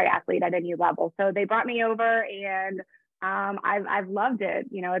Ironman or a triathlete at any level. So they brought me over and I've loved it.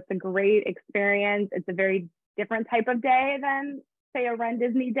 You know, it's a great experience. It's a very different type of day than say a Run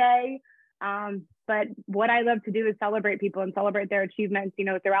Disney day. But what I love to do is celebrate people and celebrate their achievements, you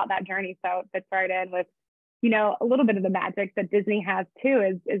know, throughout that journey. So it fits right in with, you know, a little bit of the magic that Disney has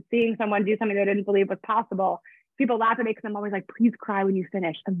too, is seeing someone do something they didn't believe was possible. People laugh at me because I'm always like, please cry when you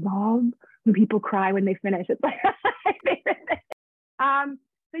finish. I love when people cry when they finish. It's like my favorite thing.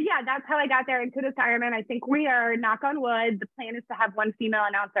 So yeah, that's how I got there. And kudos to Ironman. I think we are, knock on wood, the plan is to have one female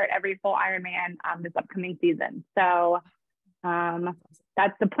announcer at every full Ironman this upcoming season. So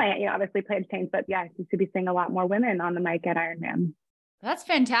that's the plan. You know, obviously plans change, but yeah, you should be seeing a lot more women on the mic at Ironman. That's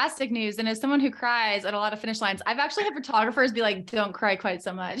fantastic news. And as someone who cries at a lot of finish lines, I've actually had photographers be like, don't cry quite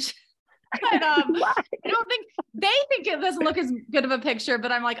so much. But, I don't think they think it doesn't look as good of a picture,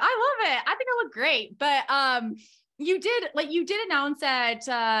 but I'm like, I love it. I think I look great. But you did announce at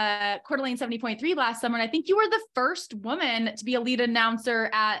Coeur d'Alene 70.3 last summer. And I think you were the first woman to be a lead announcer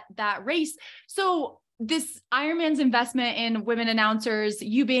at that race. So this Ironman's investment in women announcers,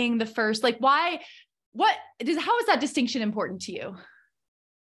 you being the first, like how is that distinction important to you?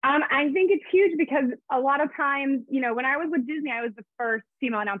 I think it's huge because a lot of times, you know, when I was with Disney, I was the first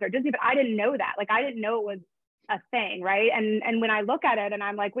female announcer at Disney, but I didn't know that. Like, I didn't know it was a thing, right? And when I look at it and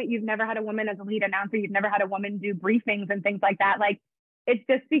I'm like, wait, you've never had a woman as a lead announcer, you've never had a woman do briefings and things like that. Like, it's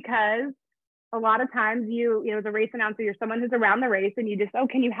just because a lot of times you know, as a race announcer, you're someone who's around the race and you just, oh,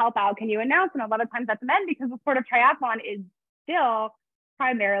 can you help out? Can you announce? And a lot of times that's men because the sport of triathlon is still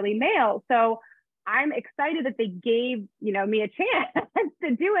primarily male. So I'm excited that they gave, you know, me a chance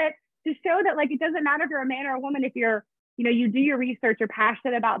to do it, to show that like, it doesn't matter if you're a man or a woman, if you're, you know, you do your research, you're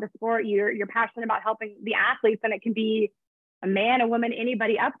passionate about the sport, you're passionate about helping the athletes, and it can be a man, a woman,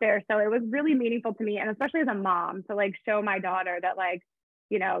 anybody up there. So it was really meaningful to me. And especially as a mom, to like show my daughter that like,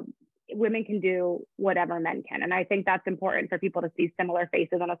 you know, women can do whatever men can. And I think that's important for people to see similar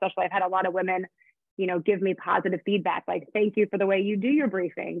faces. And especially I've had a lot of women, you know, give me positive feedback, like, thank you for the way you do your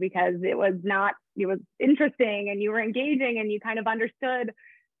briefing, because it was interesting and you were engaging and you kind of understood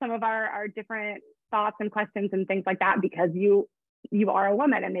some of our different thoughts and questions and things like that because you are a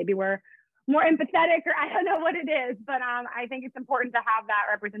woman and maybe we're more empathetic or I don't know what it is, but I think it's important to have that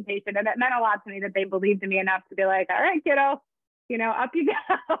representation. And it meant a lot to me that they believed in me enough to be like, all right, kiddo, you know, up you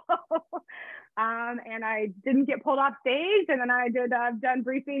go. And I didn't get pulled off stage. And then I've done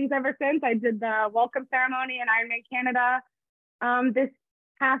briefings ever since. I did the welcome ceremony in Ironman Canada this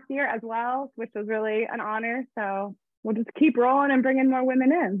past year as well, which was really an honor. So we'll just keep rolling and bringing more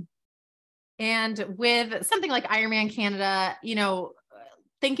women in. And with something like Ironman Canada, you know,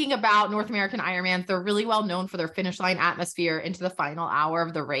 thinking about North American Ironmans, they're really well known for their finish line atmosphere into the final hour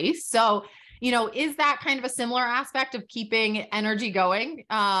of the race. So, you know, is that kind of a similar aspect of keeping energy going?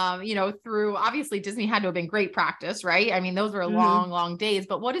 You know, through obviously Disney had to have been great practice, right? I mean, those were long, long days,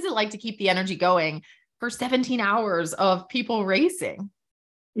 but what is it like to keep the energy going for 17 hours of people racing?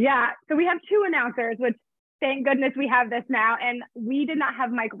 Yeah. So we have two announcers, which thank goodness we have this now. And we did not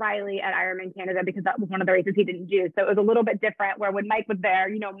have Mike Riley at Ironman Canada because that was one of the races he didn't do. So it was a little bit different where when Mike was there,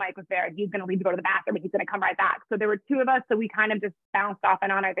 you know, Mike was there, he's going to leave to go to the bathroom and he's going to come right back. So there were two of us. So we kind of just bounced off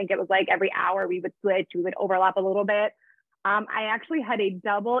and on. I think it was like every hour we would switch, we would overlap a little bit. I actually had a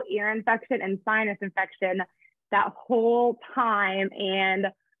double ear infection and sinus infection that whole time. And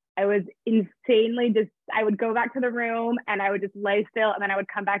I was insanely I would go back to the room and I would just lay still and then I would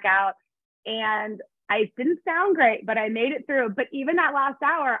come back out. And I didn't sound great, but I made it through. But even that last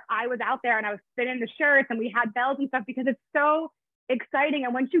hour, I was out there and I was spinning the shirts and we had bells and stuff because it's so exciting.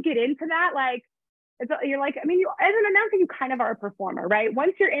 And once you get into that, like, you're like, I mean, you, as an announcer, you kind of are a performer, right?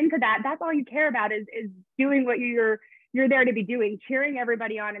 Once you're into that, that's all you care about is doing what you're there to be doing, cheering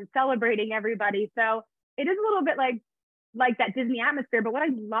everybody on and celebrating everybody. So it is a little bit like that Disney atmosphere. But what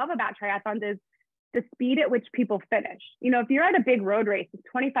I love about triathlons is the speed at which people finish. You know, if you're at a big road race with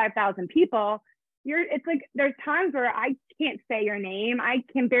 25,000 people, it's like there's times where I can't say your name. I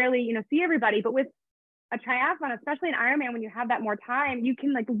can barely, you know, see everybody. But with a triathlon, especially an Ironman, when you have that more time, you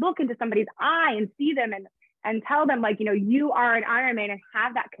can like look into somebody's eye and see them and tell them like, you know, you are an Ironman and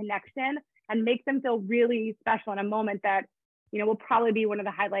have that connection and make them feel really special in a moment that, you know, will probably be one of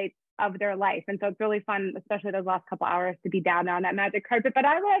the highlights of their life. And so it's really fun, especially those last couple hours, to be down there on that magic carpet. But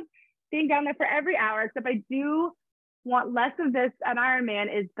I love being down there for every hour, except I do want less of this at Ironman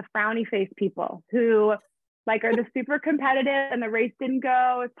is the frowny face people who like are the super competitive and the race didn't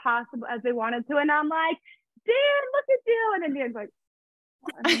go as possible as they wanted to. And I'm like, Dan, look at you. And then Dan's like,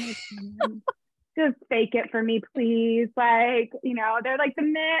 just fake it for me, please. Like, you know, they're like the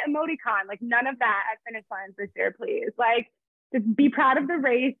meh emoticon, like none of that at finish lines this year, please. Like, just be proud of the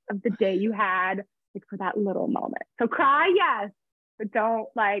race of the day you had, like for that little moment. So cry, yes, but don't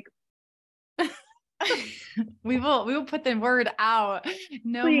like, we will put the word out.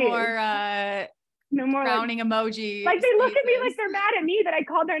 No please. No more frowning like, emojis. Like they look at me like they're mad at me that I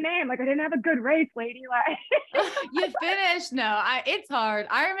called their name. Like I didn't have a good race, lady. Like you finished. No, it's hard.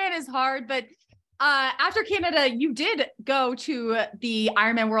 Ironman is hard, but after Canada, you did go to the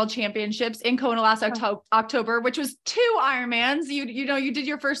Ironman World Championships in Kona last October, which was 2 Ironmans. You know, you did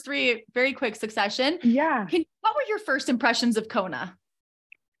your first 3 very quick succession. Yeah. What were your first impressions of Kona?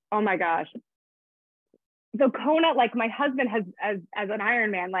 Oh my gosh. So Kona, like my husband has, as an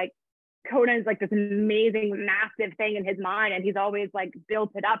Ironman, like Kona is like this amazing, massive thing in his mind. And he's always like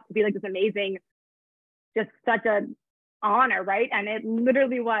built it up to be like this amazing, just such a honor, right? And it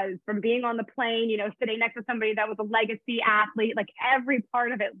literally was, from being on the plane, you know, sitting next to somebody that was a legacy athlete, like every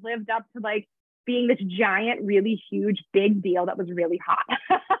part of it lived up to like being this giant, really huge, big deal that was really hot.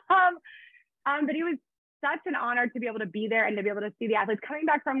 But it was such an honor to be able to be there and to be able to see the athletes coming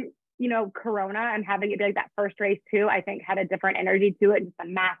back from, you know, Corona and having it be like that first race too, I think had a different energy to it, just a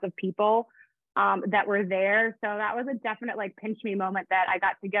mass of people that were there. So that was a definite like pinch me moment that I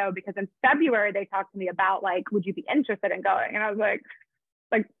got to go, because in February they talked to me about like, would you be interested in going? And I was like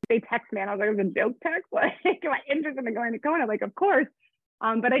they text me and I was like, it was a joke text. Like, am I interested in going to Kona? Like, of course.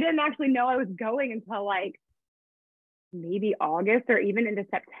 But I didn't actually know I was going until like maybe August or even into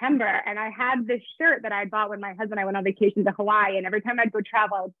September. And I had this shirt that I bought when my husband and I went on vacation to Hawaii. And every time I'd go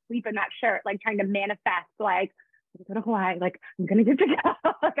travel, I would sleep in that shirt, like trying to manifest, like, I'm going to go to Hawaii. Like, I'm going to get to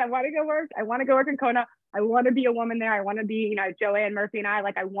go. Like, I want to go work. I want to go work in Kona. I want to be a woman there. I want to be, you know, Joanne Murphy and I,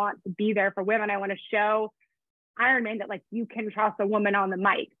 like, I want to be there for women. I want to show Ironman that, like, you can trust a woman on the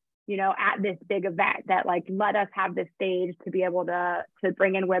mic, you know, at this big event, that, like, let us have this stage to be able to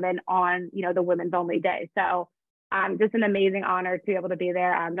bring in women on, you know, the women's only day. So just an amazing honor to be able to be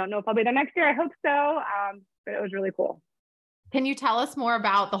there. Don't know if I'll be there next year. I hope so. But it was really cool. Can you tell us more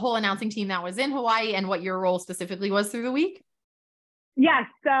about the whole announcing team that was in Hawaii and what your role specifically was through the week? Yes.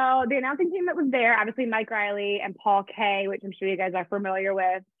 So the announcing team that was there, obviously Mike Riley and Paul Kay, which I'm sure you guys are familiar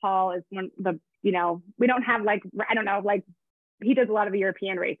with. Paul is one of the, we don't have like, I don't know, like he does a lot of the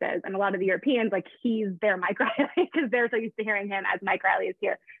European races, and a lot of the Europeans, like he's their Mike Riley because they're so used to hearing him as Mike Riley is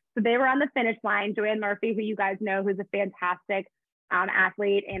here. So they were on the finish line. Joanne Murphy, who you guys know, who's a fantastic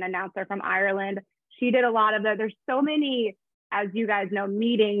athlete and announcer from Ireland. She did a lot of there's so many, as you guys know,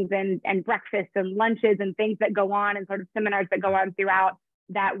 meetings and breakfasts and lunches and things that go on and sort of seminars that go on throughout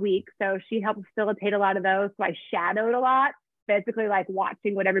that week. So she helped facilitate a lot of those. So I shadowed a lot, basically like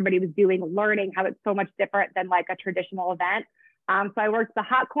watching what everybody was doing, learning how it's so much different than like a traditional event. So I worked the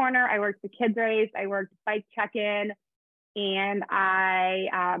hot corner, I worked the kids race, I worked bike check-in, and I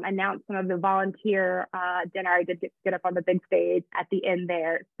announced some of the volunteer dinner. I did get up on the big stage at the end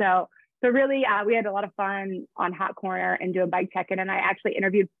there. So really, we had a lot of fun on hot corner and doing bike check-in, and I actually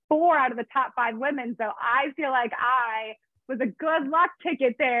interviewed 4 out of the top 5 women. So I feel like I was a good luck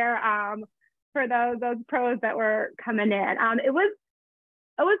ticket there for those pros that were coming in. It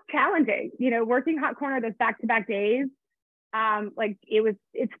was challenging, working hot corner those back-to-back days. Like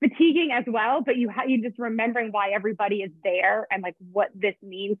it's fatiguing as well, but you just remembering why everybody is there and like what this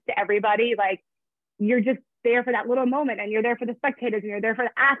means to everybody. Like you're just there for that little moment, and you're there for the spectators, and you're there for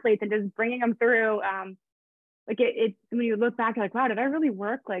the athletes, and just bringing them through. Like it when you look back, you're like, wow, did I really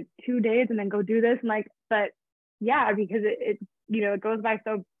work like 2 days and then go do this? And like, but yeah, because it goes by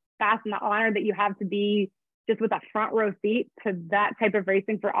so fast, and the honor that you have to be just with a front row seat to that type of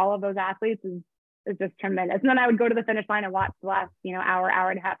racing for all of those athletes is just tremendous. And then I would go to the finish line and watch the last, hour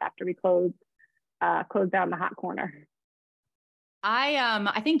and a half after we closed down the hot corner.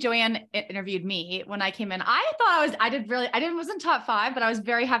 I think Joanne interviewed me when I came in. I thought I wasn't top 5, but I was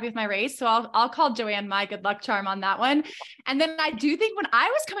very happy with my race. So I'll call Joanne my good luck charm on that one. And then I do think when I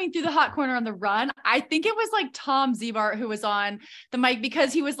was coming through the hot corner on the run, I think it was like Tom Zebart who was on the mic,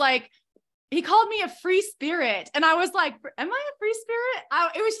 because he was like, he called me a free spirit. And I was like, am I a free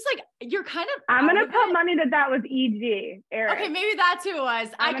spirit? It was just like, you're kind of, I'm going to put money that was EG, Eric. Okay. Maybe that's who it was.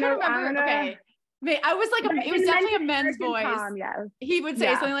 I can't remember. Okay. I was like, it was definitely a men's voice. Tom, yes. He would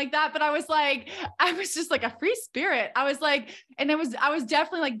say something like that, but I was just like a free spirit. I was like, and I was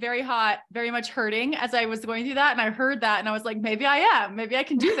definitely like very hot, very much hurting as I was going through that. And I heard that and I was like, maybe I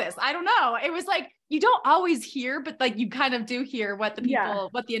can do this. I don't know. It was like, you don't always hear, but like you kind of do hear what the people,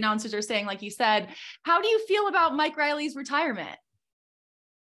 what the announcers are saying. Like you said, how do you feel about Mike Riley's retirement?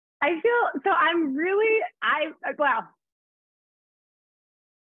 I'm really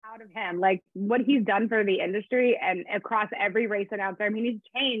proud of him, like what he's done for the industry and across every race announcer. I mean, he's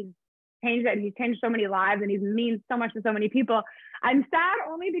changed it, and he's changed so many lives, and he means so much to so many people. I'm sad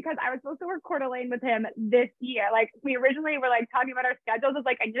only because I was supposed to work Coeur d'Alene with him this year. Like we originally were like talking about our schedules. It's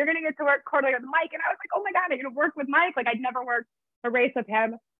like, and you're gonna get to work Coeur d'Alene with Mike, and I was like, oh my god, I'm gonna work with Mike. Like I'd never worked a race with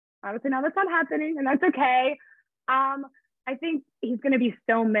him. Obviously now that's not happening, and that's okay. I think he's gonna be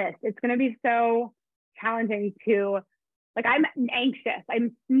so missed. It's gonna be so challenging to. Like I'm anxious.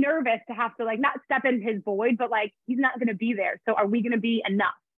 I'm nervous to have to like not step in his void, but like he's not going to be there. So are we going to be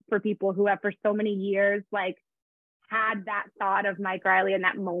enough for people who have for so many years like had that thought of Mike Riley in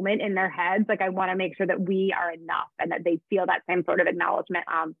that moment in their heads? Like I want to make sure that we are enough and that they feel that same sort of acknowledgement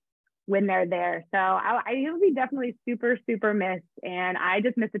when they're there. So he'll be definitely super, super missed. And I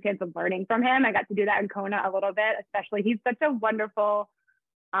just missed a chance of learning from him. I got to do that in Kona a little bit, especially. He's such a wonderful,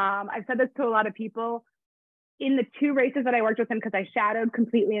 I've said this to a lot of people. In the 2 races that I worked with him, because I shadowed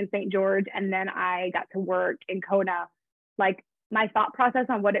completely in St. George and then I got to work in Kona, like my thought process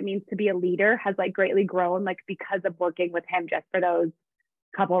on what it means to be a leader has like greatly grown, like because of working with him just for those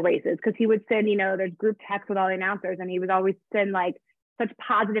couple of races. Because he would send, there's group text with all the announcers, and he would always send like such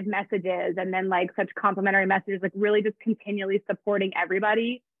positive messages and then like such complimentary messages, like really just continually supporting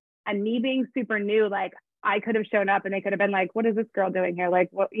everybody. And me being super new, like I could have shown up and they could have been like, what is this girl doing here? Like,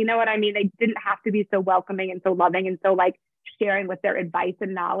 what, you know what I mean? They didn't have to be so welcoming and so loving and so like sharing with their advice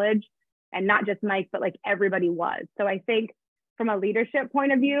and knowledge, and not just Mike, but like everybody was. So I think from a leadership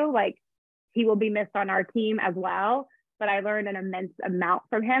point of view, like he will be missed on our team as well, but I learned an immense amount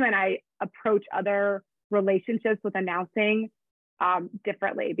from him, and I approach other relationships with announcing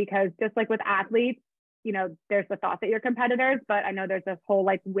differently, because just like with athletes, there's the thought that you're competitors, but I know there's this whole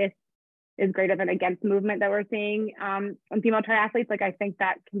like with is greater than against movement that we're seeing on female triathletes. Like I think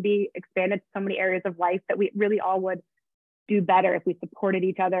that can be expanded to so many areas of life that we really all would do better if we supported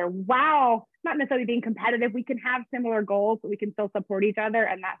each other. Wow, not necessarily being competitive. We can have similar goals, but we can still support each other,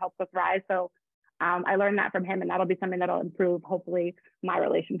 and that helps us rise. So I learned that from him, and that'll be something that'll improve, hopefully, my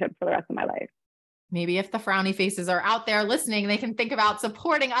relationships for the rest of my life. maybe if the frowny faces are out there listening, they can think about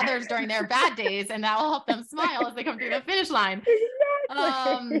supporting others during their bad days, and that will help them smile as they come through the finish line.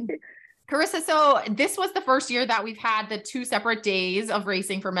 Exactly. Carissa, so this was the first year that we've had the 2 separate days of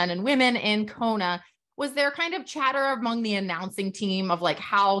racing for men and women in Kona. Was there kind of chatter among the announcing team of like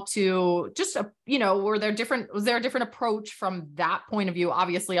how to just, was there a different approach from that point of view,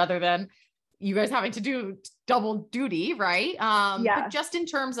 obviously, other than you guys having to do double duty, right? Yeah. But just in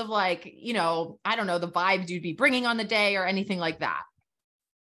terms of like, I don't know, the vibes you'd be bringing on the day or anything like that.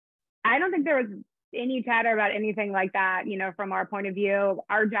 I don't think there was any chatter about anything like that, from our point of view.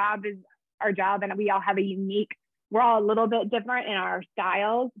 Our job is our job, and we all have we're all a little bit different in our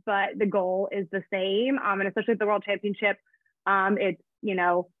styles, but the goal is the same. And especially at the World Championship, it's,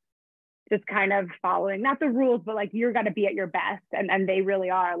 just kind of following, not the rules, but like, you're going to be at your best. And they really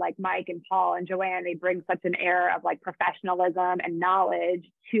are, like Mike and Paul and Joanne, they bring such an air of like professionalism and knowledge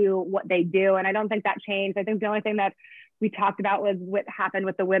to what they do. And I don't think that changed. I think the only thing that we talked about was what happened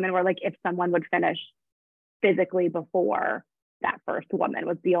with the women, where like, if someone would finish physically before that first woman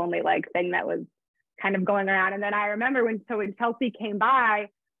was the only like thing that was kind of going around. And then I remember when Chelsea came by,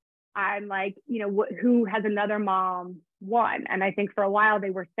 I'm like, who has another mom won? And I think for a while they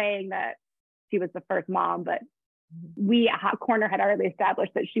were saying that she was the first mom, but we at Hot Corner had already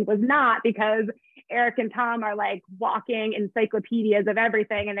established that she was not, because Eric and Tom are like walking encyclopedias of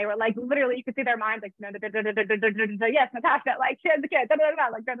everything. And they were like, literally, you could see their minds like, yes, Natasha, like she has the kid,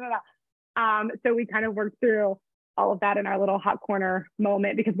 like, so we kind of worked through all of that in our little Hot Corner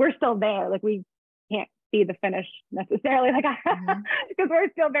moment, because we're still there. Like, we can't see the finish necessarily, like, because we're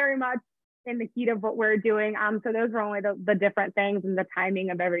still very much in the heat of what we're doing. So those were only the different things, and the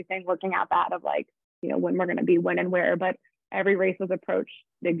timing of everything, looking at that of like, when we're going to be when and where, but every race was approached,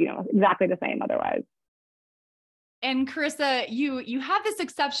 exactly the same otherwise. And Carissa, you have this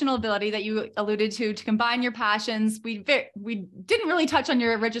exceptional ability that you alluded to combine your passions. We didn't really touch on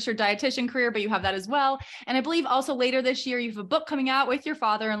your registered dietitian career, but you have that as well. And I believe also later this year, you have a book coming out with your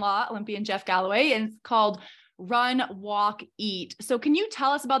father-in-law, Olympian Jeff Galloway, and it's called Run, Walk, Eat. So can you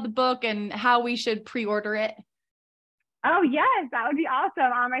tell us about the book and how we should pre-order it? Oh yes, that would be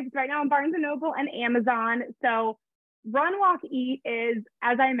awesome. It's right now on Barnes & Noble and Amazon. So Run, Walk, Eat is,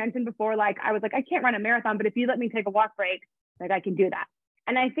 as I mentioned before, like I was like, I can't run a marathon, but if you let me take a walk break, like I can do that.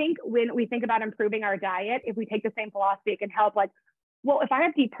 And I think when we think about improving our diet, if we take the same philosophy, it can help. Like, well, if I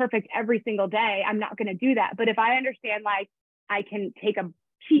have to eat perfect every single day, I'm not going to do that. But if I understand, like, I can take a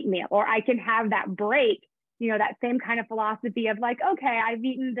cheat meal, or I can have that break, that same kind of philosophy of like, okay, I've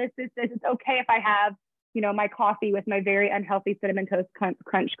eaten this. It's okay if I have, my coffee with my very unhealthy Cinnamon Toast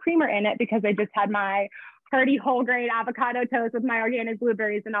Crunch creamer in it, because I just had my hearty whole grain avocado toast with my organic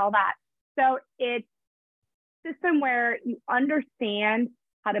blueberries and all that. So it's a system where you understand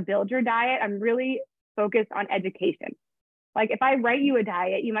how to build your diet. I'm really focused on education. Like, if I write you a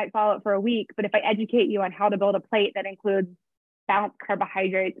diet, you might follow it for a week, but if I educate you on how to build a plate that includes balanced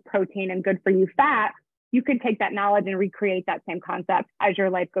carbohydrates, protein, and good for you fat, you can take that knowledge and recreate that same concept as your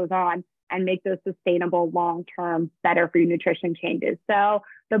life goes on and make those sustainable, long-term, better for you nutrition changes. So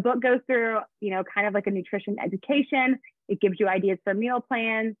the book goes through, kind of like a nutrition education. It gives you ideas for meal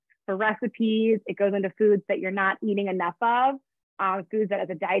plans, for recipes. It goes into foods that you're not eating enough of, foods that as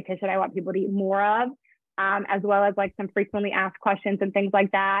a dietitian, I want people to eat more of, as well as like some frequently asked questions and things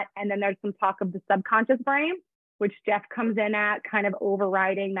like that. And then there's some talk of the subconscious brain, which Jeff comes in at, kind of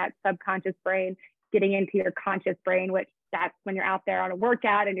overriding that subconscious brain, getting into your conscious brain, which that's when you're out there on a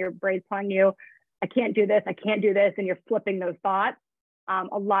workout and your brain's telling you, I can't do this, and you're flipping those thoughts.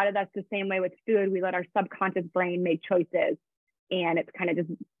 A lot of that's the same way with food. We let our subconscious brain make choices, and it's kind of just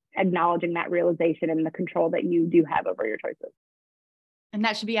acknowledging that realization and the control that you do have over your choices. And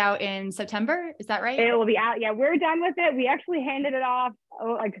that should be out in September. Is that right? It will be out. Yeah, we're done with it. We actually handed it off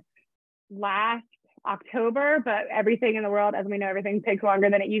like last October, but everything in the world, as we know, everything takes longer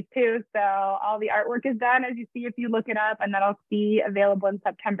than it used to. So all the artwork is done, as you see if you look it up, and that'll be available in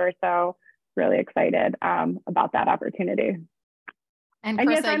September. So really excited about that opportunity. And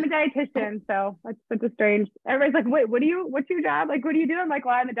yes, I'm a dietitian, so that's such a strange. Everybody's like, "Wait, what's your job? Like, what do you do?" I'm like,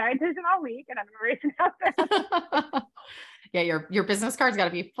 "Well, I'm a dietitian all week, and I'm a racing house." Yeah, your business card's got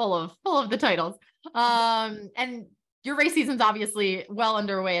to be full of the titles. And your race season's obviously well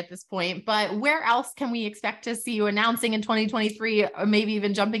underway at this point, but where else can we expect to see you announcing in 2023, or maybe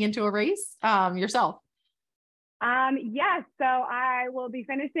even jumping into a race yourself? Yes, so I will be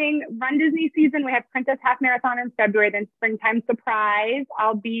finishing Run Disney season. We have Princess Half Marathon in February, then Springtime Surprise.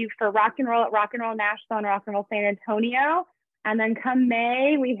 I'll be for Rock and Roll at Rock and Roll Nashville and Rock and Roll San Antonio. And then come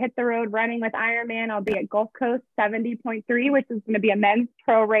May, we hit the road running with Ironman. I'll be at Gulf Coast 70.3, which is going to be a men's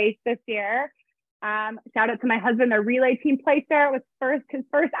pro race this year. Shout out to my husband. The relay team placed there. It was his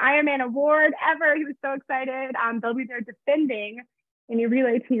first Ironman award ever. He was so excited. They'll be there defending any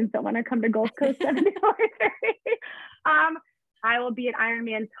relay teams that want to come to Gulf Coast 74. I will be at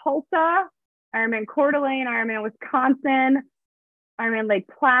Ironman Tulsa, Ironman Coeur d'Alene, Ironman Wisconsin, Ironman Lake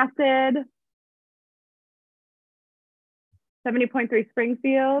Placid, 70.3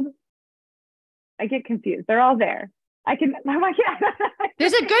 Springfield. I get confused. They're all there.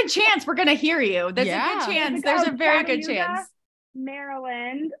 There's a good chance we're going to hear you. There's a good chance. There's a very good chance.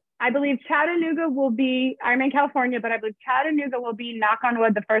 Maryland. I believe Chattanooga will be Ironman California, but I believe Chattanooga will be, knock on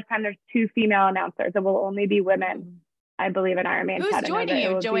wood, the first time there's 2 female announcers. It will only be women, I believe, in Ironman Who's Chattanooga. joining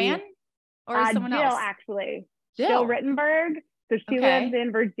you, Joanne? Or someone else? Jill, actually. Jill. Jill Rittenberg. So she lives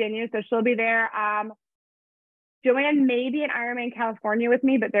in Virginia, so she'll be there. Joanne may be in Ironman California with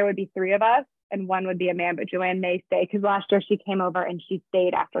me, but there would be 3 of us, and one would be a man, but Joanne may stay because last year she came over and she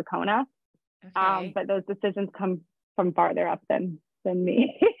stayed after Kona. Okay. But those decisions come from farther up than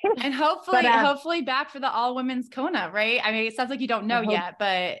me. And hopefully back for the all women's Kona, right? I mean, it sounds like you don't know yet,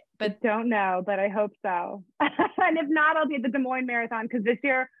 but I don't know, but I hope so. And if not, I'll be at the Des Moines Marathon because this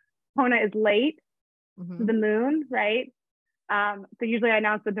year Kona is late to the moon, right? So usually I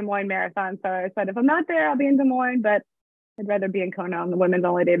announce the Des Moines Marathon. So I said, if I'm not there, I'll be in Des Moines, but I'd rather be in Kona on the women's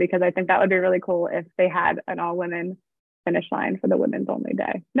only day because I think that would be really cool if they had an all women finish line for the women's only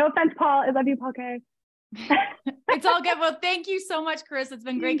day. No offense, Paul. I love you, Paul K. It's all good. Well, thank you so much, Carissa. It's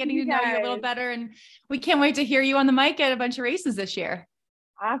been great getting to know you a little better. And we can't wait to hear you on the mic at a bunch of races this year.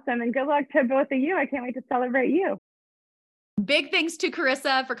 Awesome. And good luck to both of you. I can't wait to celebrate you. Big thanks to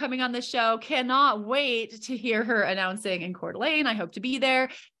Carissa for coming on the show. Cannot wait to hear her announcing in Coeur d'Alene. I hope to be there.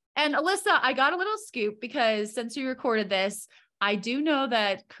 And Alyssa, I got a little scoop because since we recorded this, I do know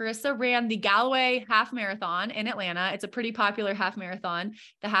that Carissa ran the Galloway half marathon in Atlanta. It's a pretty popular half marathon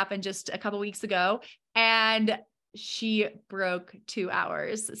that happened just a couple weeks ago. And she broke 2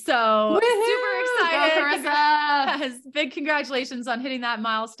 hours. So super excited. Go, Carissa. Yes, big congratulations on hitting that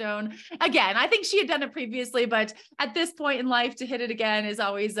milestone. Again, I think she had done it previously, but at this point in life to hit it again is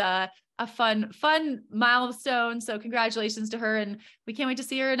always a fun milestone. So congratulations to her. And we can't wait to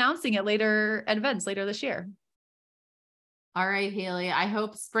see her announcing it later at events later this year. All right, Haley. I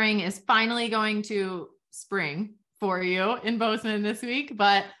hope spring is finally going to spring for you in Bozeman this week,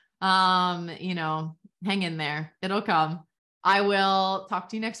 but hang in there. It'll come. I will talk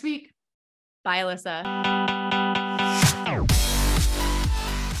to you next week. Bye, Alyssa.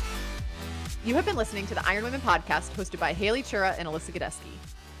 You have been listening to the Iron Women podcast hosted by Haley Chura and Alyssa Godesky.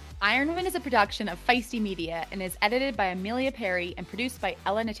 Iron Women is a production of Feisty Media and is edited by Amelia Perry and produced by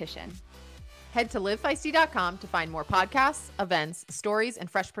Ella Natishan. Head to livefeisty.com to find more podcasts, events, stories,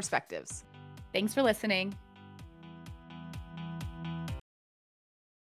 and fresh perspectives. Thanks for listening.